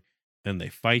 okay. Then they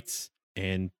fight,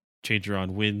 and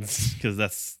Changeron wins because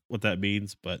that's what that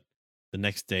means. But the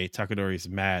next day, Takanori is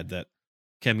mad that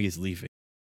Kemi is leaving.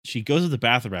 She goes to the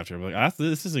bathroom after him. Like,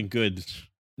 this isn't good.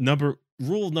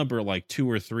 Rule number like 2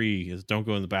 or 3 is don't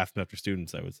go in the bathroom after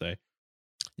students, I would say.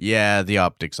 Yeah, the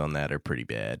optics on that are pretty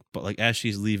bad. But like as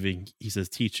she's leaving, he says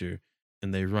teacher,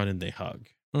 and they run and they hug.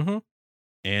 Mm-hmm.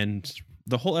 And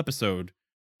the whole episode,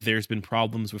 there's been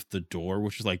problems with the door,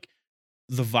 which is like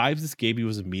the vibes this gave me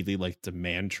was immediately like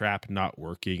Demand Trap not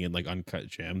working and like Uncut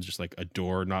Gems, just like a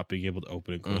door not being able to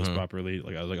open and close properly.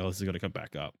 Like I was like, oh, this is gonna come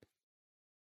back up.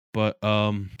 But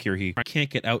Kirihiko can't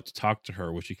get out to talk to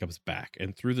her when she comes back.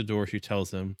 And through the door, she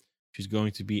tells him she's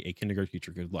going to be a kindergarten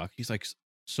teacher. Good luck. He's like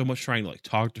so much trying to like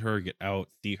talk to her, get out,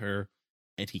 see her,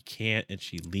 and he can't, and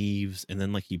she leaves. And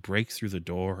then like he breaks through the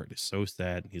door. It is so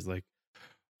sad. And he's like,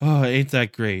 oh, ain't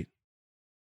that great?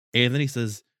 And then he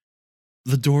says,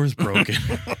 the door's broken.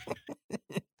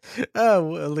 Oh,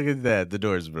 well, look at that. The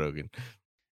door's broken.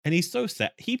 And he's so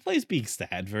sad. He plays being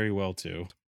sad very well too.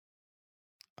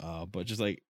 But just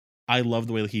like, I love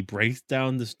the way like he breaks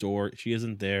down this door. She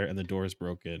isn't there, and the door is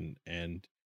broken. And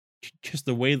just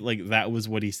the way like that was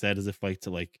what he said, as if like to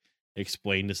like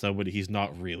explain to somebody he's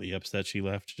not really upset she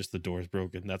left. Just the door is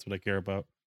broken. That's what I care about.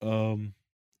 And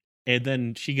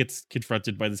then she gets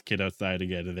confronted by this kid outside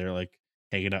again, and they're like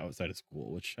hanging out outside of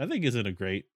school, which I think isn't a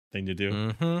great thing to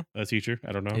do. A teacher,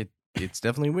 I don't know. It's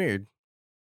definitely weird.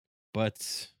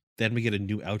 But then we get a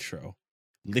new outro.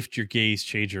 Lift your gaze,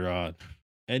 Changeron.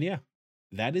 And yeah,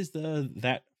 that is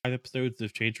that 5 episodes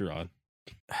of Changeron.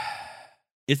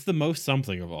 It's the most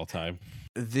something of all time.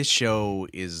 This show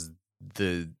is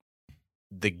the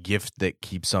gift that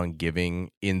keeps on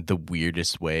giving in the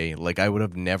weirdest way. Like I would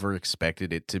have never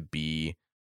expected it to be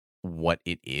what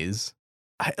it is.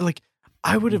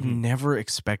 I would have never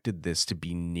expected this to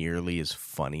be nearly as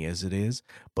funny as it is,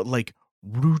 but like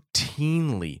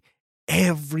routinely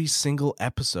every single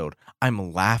episode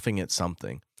I'm laughing at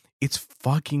something. It's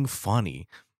fucking funny.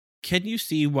 Can you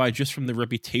see why, just from the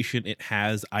reputation it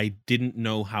has, I didn't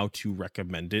know how to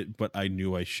recommend it, but I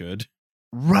knew I should?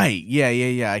 Right.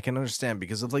 Yeah. I can understand,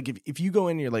 because of like if you go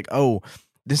in and you're like, oh,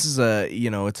 this is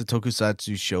it's a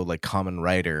tokusatsu show like Kamen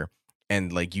Rider,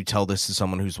 and like you tell this to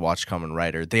someone who's watched Kamen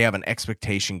Rider, they have an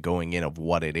expectation going in of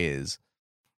what it is.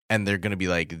 And they're gonna be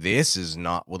like, this is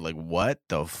not what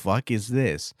the fuck is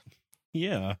this?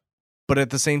 Yeah. But at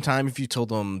the same time, if you told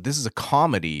them this is a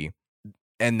comedy,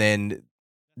 and then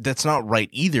that's not right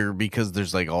either, because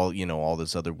there's like all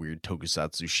this other weird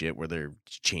tokusatsu shit where they're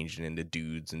changing into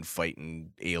dudes and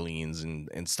fighting aliens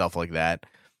and stuff like that.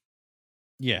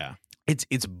 Yeah.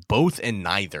 It's both and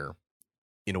neither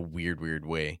in a weird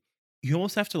way. You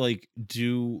almost have to like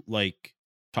do like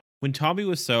when Tommy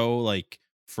was so like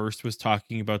first was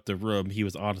talking about The Room, he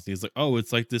was honestly, he's like, oh,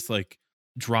 it's like this like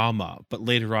drama, but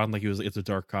later on like it's a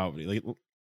dark comedy. Like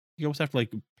you almost have to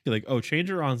like be like, oh,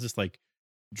 Changeron's just like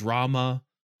drama.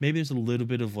 Maybe there's a little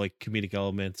bit of like comedic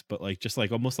elements, but like just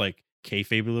like almost like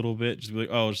kayfabe a little bit. Just be like,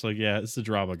 oh, just like, yeah, it's a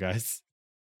drama, guys.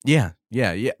 Yeah.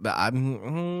 But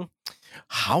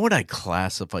how would I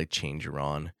classify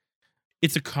Changeron?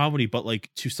 It's a comedy, but like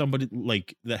to somebody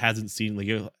like that hasn't seen, like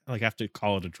you like have to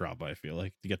call it a drama, I feel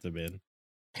like, to get them in.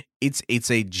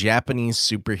 It's a Japanese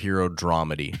superhero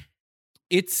dramedy.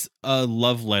 It's a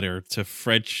love letter to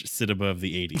French cinema of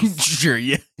the 80s. Sure,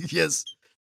 yeah. Yes.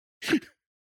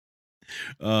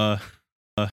 And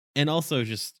also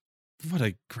just what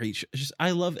a great show. Just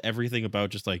I love everything about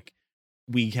just like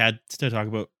we had to talk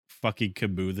about fucking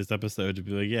Camus this episode to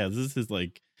be like, yeah, this is his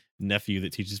like nephew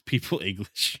that teaches people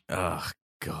English. Oh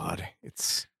God,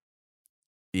 it's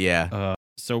yeah.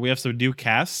 So we have some new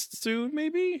cast soon,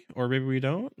 maybe, or maybe we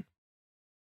don't.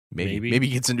 Maybe he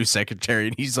gets a new secretary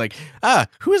and he's like,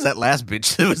 who is that last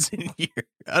bitch that was in here?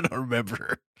 I don't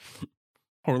remember.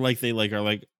 Or like they like are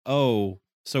like, oh,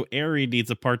 so Aerie needs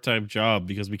a part-time job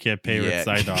because we can't pay her at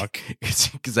Psyduck. It's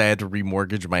because I had to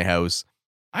remortgage my house.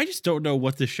 I just don't know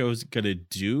what the show's gonna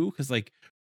do, because like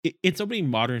in so many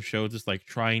modern shows, it's like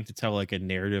trying to tell like a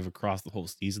narrative across the whole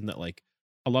season that like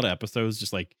a lot of episodes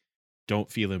just like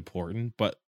don't feel important.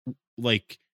 But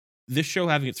like this show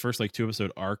having its first like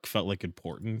 2-episode arc felt like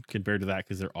important compared to that,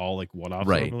 because they're all like one-offs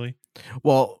normally.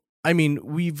 Well, I mean,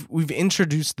 we've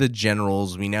introduced the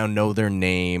generals. We now know their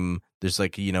name. There's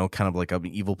like, you know, kind of like an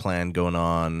evil plan going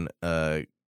on.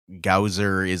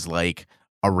 Gowser is like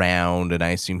around, and I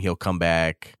assume he'll come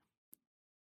back.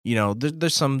 You know,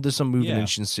 there's some movement in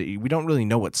Shin City. We don't really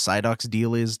know what Psyduck's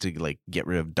deal is to like get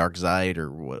rid of Darkseid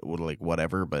or what like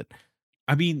whatever. But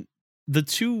I mean, the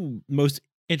two most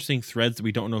interesting threads that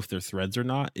we don't know if they're threads or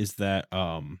not is that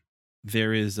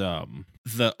there is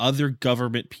the other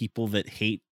government people that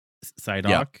hate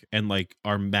Psyduck and like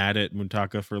are mad at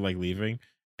Muntaka for like leaving,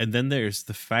 and then there's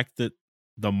the fact that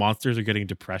the monsters are getting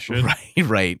depression.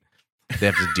 Right. They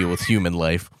have to deal with human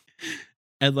life.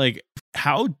 And like,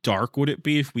 how dark would it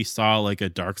be if we saw like a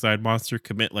Darkseid monster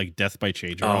commit like death by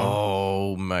change?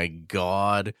 Oh my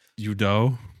god! You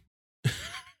know,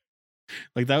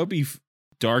 like that would be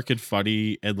dark and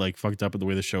funny and like fucked up in the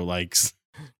way the show likes.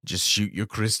 Just shoot your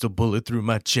crystal bullet through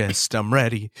my chest. I'm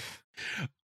ready.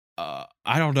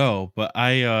 I don't know, but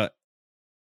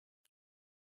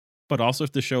but also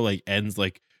if the show like ends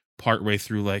like partway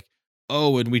through, like,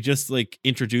 oh, and we just like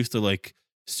introduced a like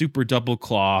super double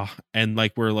claw and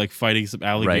like we're like fighting some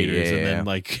alligators then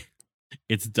like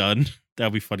it's done,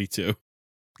 that'll be funny too.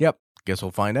 Yep, guess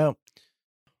we'll find out.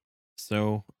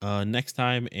 So next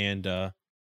time and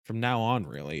from now on,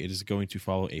 really, it is going to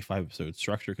follow a 5-episode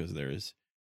structure because there is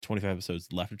 25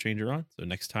 episodes left of Changer On. So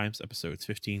next time's episodes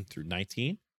 15 through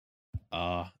 19.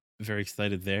 Very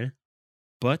excited there.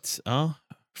 But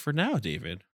for now,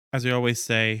 David, as we always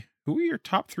say, who are your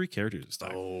top 3 characters this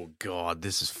time? Oh god,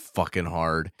 this is fucking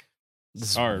hard.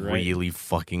 This is hard, right? Really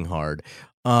fucking hard.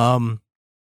 I'm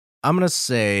gonna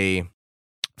say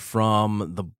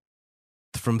from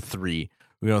 3.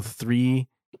 We know 3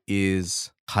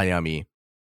 is Hayami,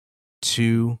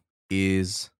 2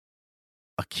 is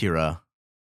Akira,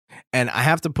 and I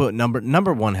have to put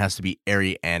number 1 has to be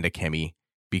Eri and Akemi,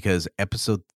 because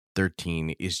episode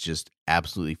 13 is just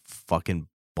absolutely fucking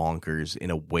bonkers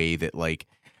in a way that like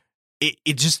it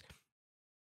just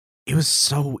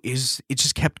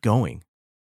kept going.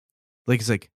 Like it's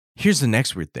like, here's the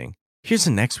next weird thing. Here's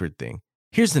the next weird thing.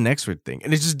 Here's the next weird thing.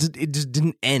 And it just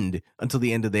didn't end until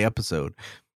the end of the episode.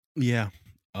 Yeah.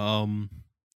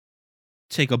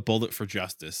 Take a bullet for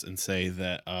justice and say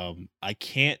that I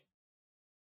can't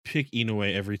pick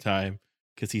Inoue every time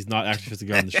because he's not actually supposed to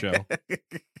go on the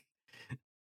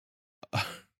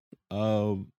show.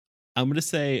 I'm gonna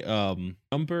say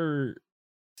number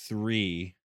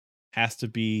 3 has to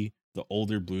be the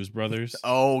older Blues Brothers.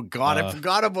 Oh god, I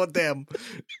forgot about them.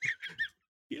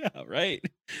 Yeah, right.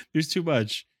 There's too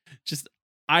much. Just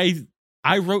I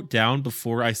wrote down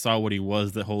before I saw what he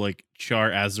was, the whole like Char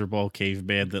Azerbal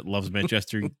caveman that loves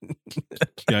Manchester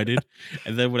United.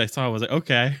 And then when I saw it, I was like,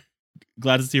 okay,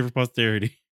 glad to see it for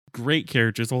posterity. Great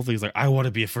characters. The whole thing's like, I want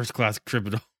to be a first-class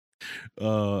criminal.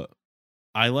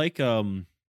 I like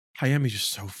Hayami's just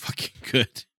so fucking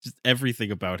good. Just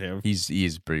everything about him. He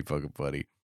is pretty fucking funny.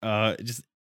 Just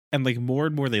and like more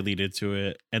and more they lead into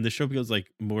it, and the show becomes like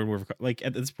more and more like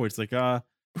at this point it's like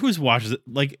who's watches it,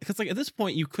 like because like at this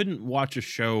point you couldn't watch a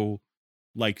show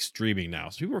like streaming now,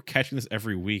 so people were catching this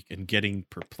every week and getting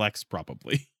perplexed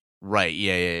probably. Right.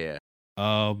 Yeah.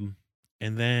 And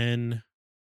then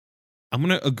I'm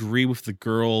gonna agree with the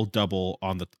girl double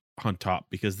on top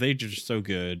because they just so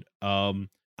good. A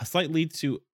slight lead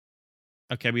to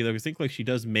Akemi though, I think like she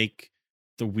does make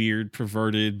the weird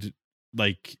perverted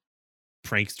like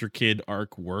prankster kid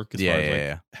arc work as far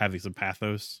as having some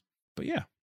pathos. But yeah.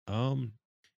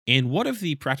 And what of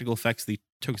the practical effects the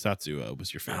Tokusatsu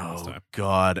was your favorite this time? Oh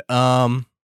god. It's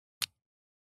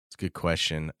a good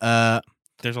question.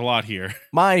 There's a lot here.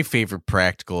 My favorite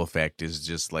practical effect is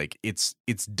just like it's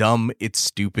dumb, it's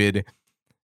stupid,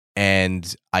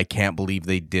 and I can't believe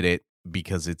they did it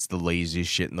because it's the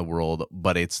laziest shit in the world,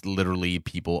 but it's literally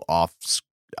people off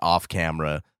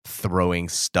camera throwing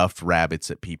stuffed rabbits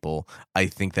at people. I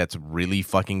think that's really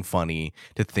fucking funny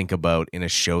to think about in a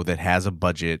show that has a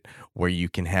budget where you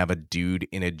can have a dude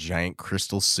in a giant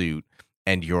crystal suit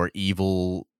and your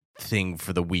evil thing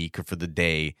for the week or for the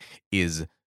day is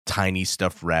tiny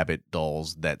stuffed rabbit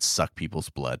dolls that suck people's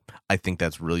blood. I think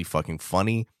that's really fucking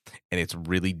funny, and it's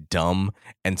really dumb,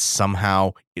 and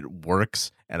somehow it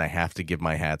works, and I have to give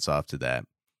my hats off to that.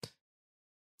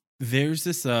 There's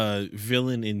this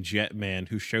villain in Jetman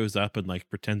who shows up and like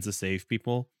pretends to save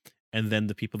people, and then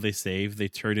the people they save they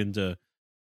turn into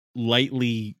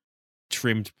lightly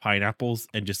trimmed pineapples,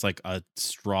 and just like a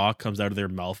straw comes out of their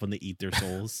mouth when they eat their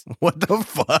souls. What the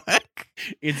fuck?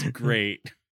 It's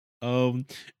great. And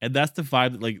that's the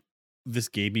vibe that like this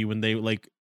gave me when they like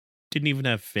didn't even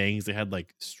have fangs. They had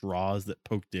like straws that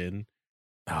poked in.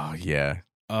 Oh yeah.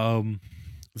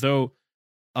 Though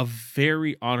a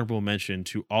very honorable mention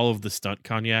to all of the stunt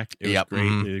cognac. It was great.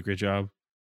 Mhm. They did a great job.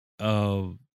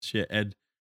 Oh shit. And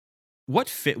what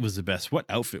fit was the best? What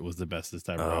outfit was the best this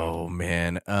time around? Oh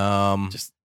man.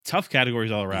 Just tough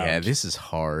categories all around. Yeah, this is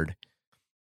hard.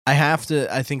 I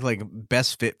think like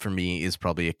best fit for me is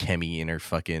probably a Kemi in her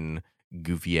fucking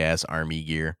goofy ass army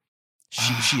gear.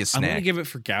 She is I'm snack. gonna give it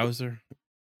for Gowser.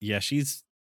 Yeah, she's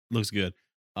looks good.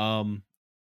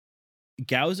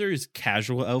 Gowser's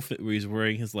casual outfit where he's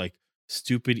wearing his like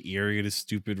stupid earring and his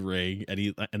stupid ring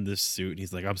and this suit, and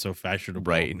he's like, I'm so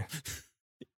fashionable. Right.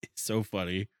 It's so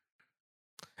funny.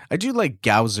 I do like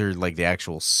Gowser, like the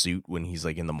actual suit when he's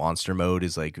like in the monster mode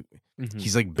is like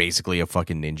he's like basically a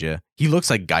fucking ninja. He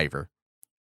looks like Guyver.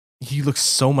 He looks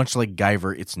so much like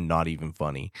Guyver, it's not even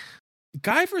funny.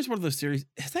 Guyver is one of those series.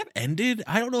 Has that ended?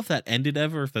 I don't know if that ended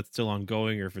ever, if that's still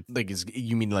ongoing, or if it's Like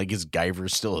you mean like is Guyver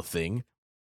still a thing?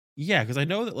 yeah, because I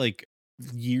know that like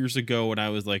years ago when I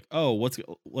was like, oh, what's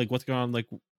going on like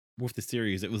with the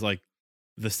series, it was like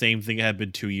the same thing it had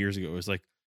been 2 years ago. It was like,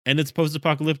 and it's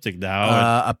post-apocalyptic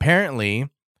now. Apparently,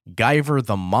 Guyver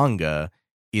the manga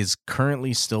is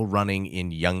currently still running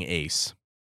in Young Ace.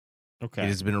 Okay, It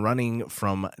has been running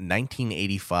from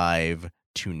 1985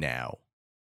 to now.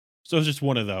 so it's just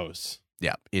one of those.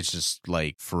 Yeah, it's just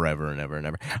like forever and ever and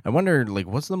ever. I wonder, like,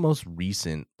 what's the most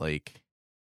recent like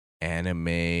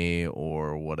anime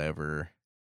or whatever?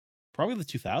 Probably the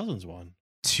 2000s one.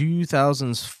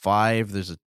 2005.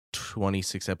 There's a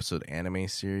 26 episode anime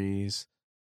series.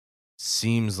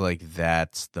 Seems like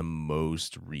that's the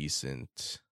most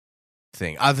recent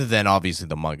thing, other than obviously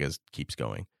the manga keeps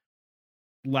going.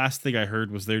 Last thing I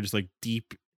heard was they're just like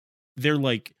deep. They're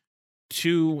like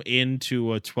 2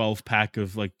 into a 12 pack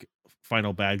of like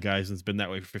final bad guys, and it's been that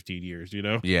way for 15 years. You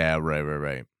know? Yeah,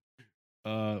 right.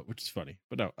 Which is funny,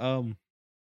 but no.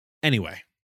 Anyway,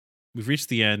 we've reached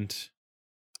the end.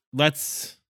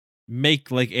 Let's make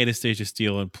like Anastasia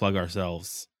Steele and plug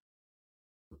ourselves.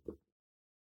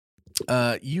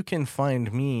 You can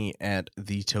find me at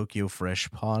the Tokyo Fresh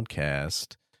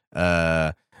podcast.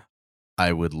 I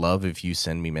would love if you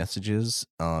send me messages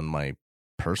on my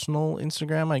personal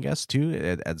Instagram, I guess, too,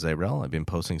 at Zyrel. I've been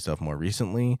posting stuff more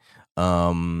recently.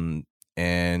 And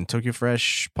Tokyo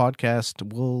Fresh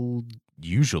podcast will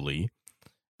usually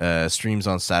streams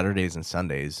on Saturdays and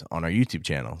Sundays on our YouTube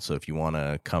channel. So if you want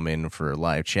to come in for a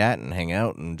live chat and hang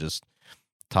out and just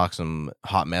talk some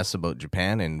hot mess about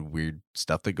Japan and weird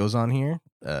stuff that goes on here,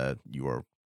 you are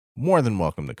more than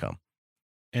welcome to come.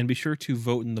 And be sure to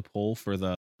vote in the poll for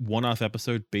the one-off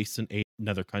episode based in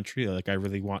another country. Like, I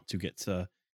really want to get to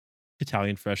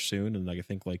Italian Fresh soon, and like I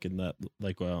think like in that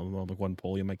like one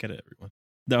poll you might get it. Everyone,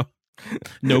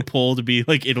 no poll to be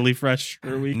like Italy Fresh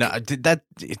for a week. No, that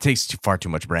it takes far too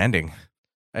much branding.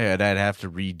 I'd have to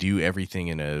redo everything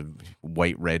in a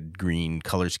white, red, green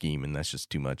color scheme, and that's just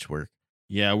too much work.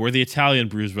 Yeah, we're the Italian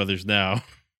Bruise Brothers now.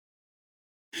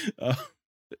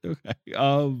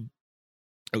 Okay.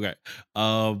 Okay.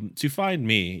 To find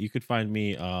me, you could find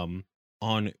me on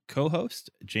co-host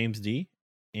James D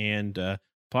and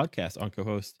podcast on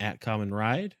co-host at Common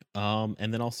Ride.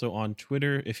 And then also on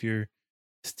Twitter, if you're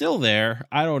still there,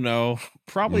 I don't know,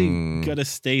 probably gonna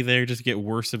stay there, just get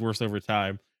worse and worse over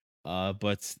time.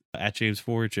 But at James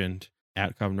Forge and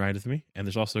at Common Ride with me. And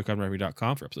there's also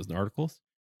commonride.com for episodes and articles.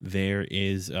 There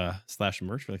is slash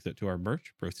merch for like to our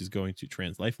merch. Proceeds going to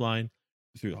Trans Lifeline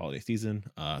through the holiday season.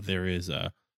 There is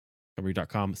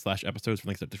commonride.com/episodes for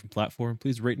links at different platform.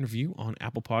 Please rate and review on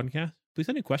Apple Podcasts. Please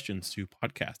send any questions to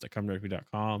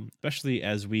podcast@commonride.com, especially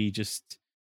as we just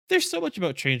there's so much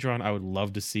about Changeron. I would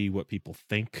love to see what people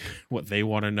think, what they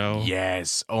want to know.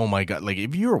 Yes. Oh my god. Like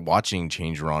if you're watching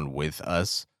Changeron with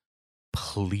us,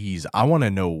 please, I want to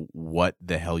know what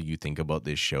the hell you think about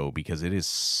this show because it is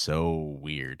so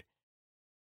weird.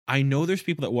 I know there's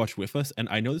people that watch with us, and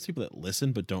I know there's people that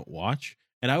listen but don't watch.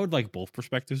 And I would like both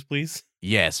perspectives, please.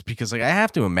 Yes, because like I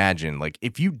have to imagine, like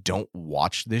if you don't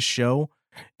watch this show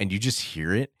and you just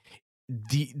hear it,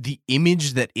 the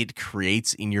image that it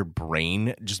creates in your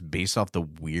brain just based off the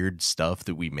weird stuff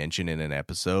that we mention in an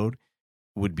episode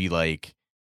would be like,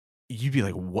 you'd be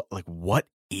like, what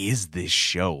is this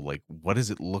show? Like, what does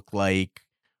it look like?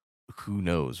 Who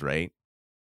knows, right?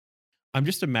 I'm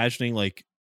just imagining like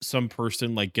some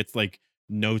person like gets like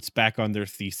notes back on their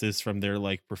thesis from their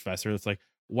like professor. It's like,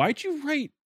 why'd you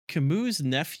write Camus'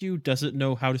 nephew doesn't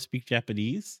know how to speak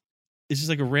Japanese? It's just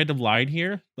like a random line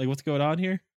here. Like, what's going on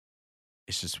here?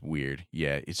 It's just weird.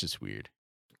 Yeah, it's just weird.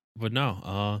 But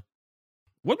no,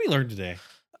 what did we learn today?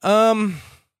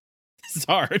 This is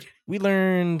hard. We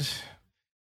learned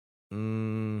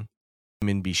women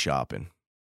be shopping.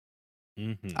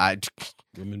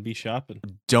 Women be shopping.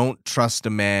 Don't trust a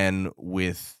man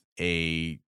with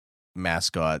a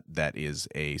mascot that is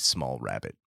a small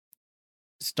rabbit.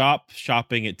 Stop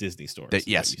shopping at Disney stores.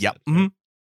 Yes. Yep. Said, right?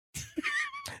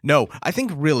 No, I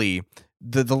think really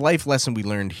the life lesson we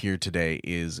learned here today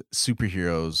is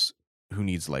superheroes who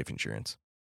needs life insurance.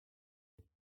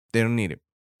 They don't need it.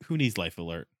 Who needs life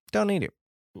alert? Don't need it.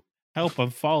 Help, I'm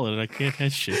falling and I can't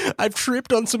catch shit. I've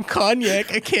tripped on some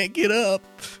cognac. I can't get up.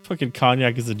 Fucking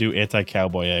cognac is the new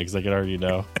anti-cowboy eggs. I can already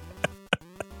know.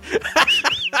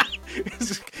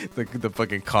 the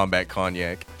fucking combat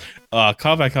cognac.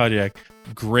 Combat cognac.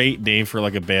 Great name for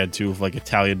like a band too, of like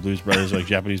Italian blues brothers or like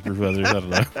Japanese blues brothers. I don't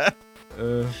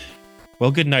know.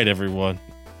 Well, good night, everyone.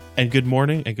 And good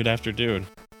morning and good afternoon.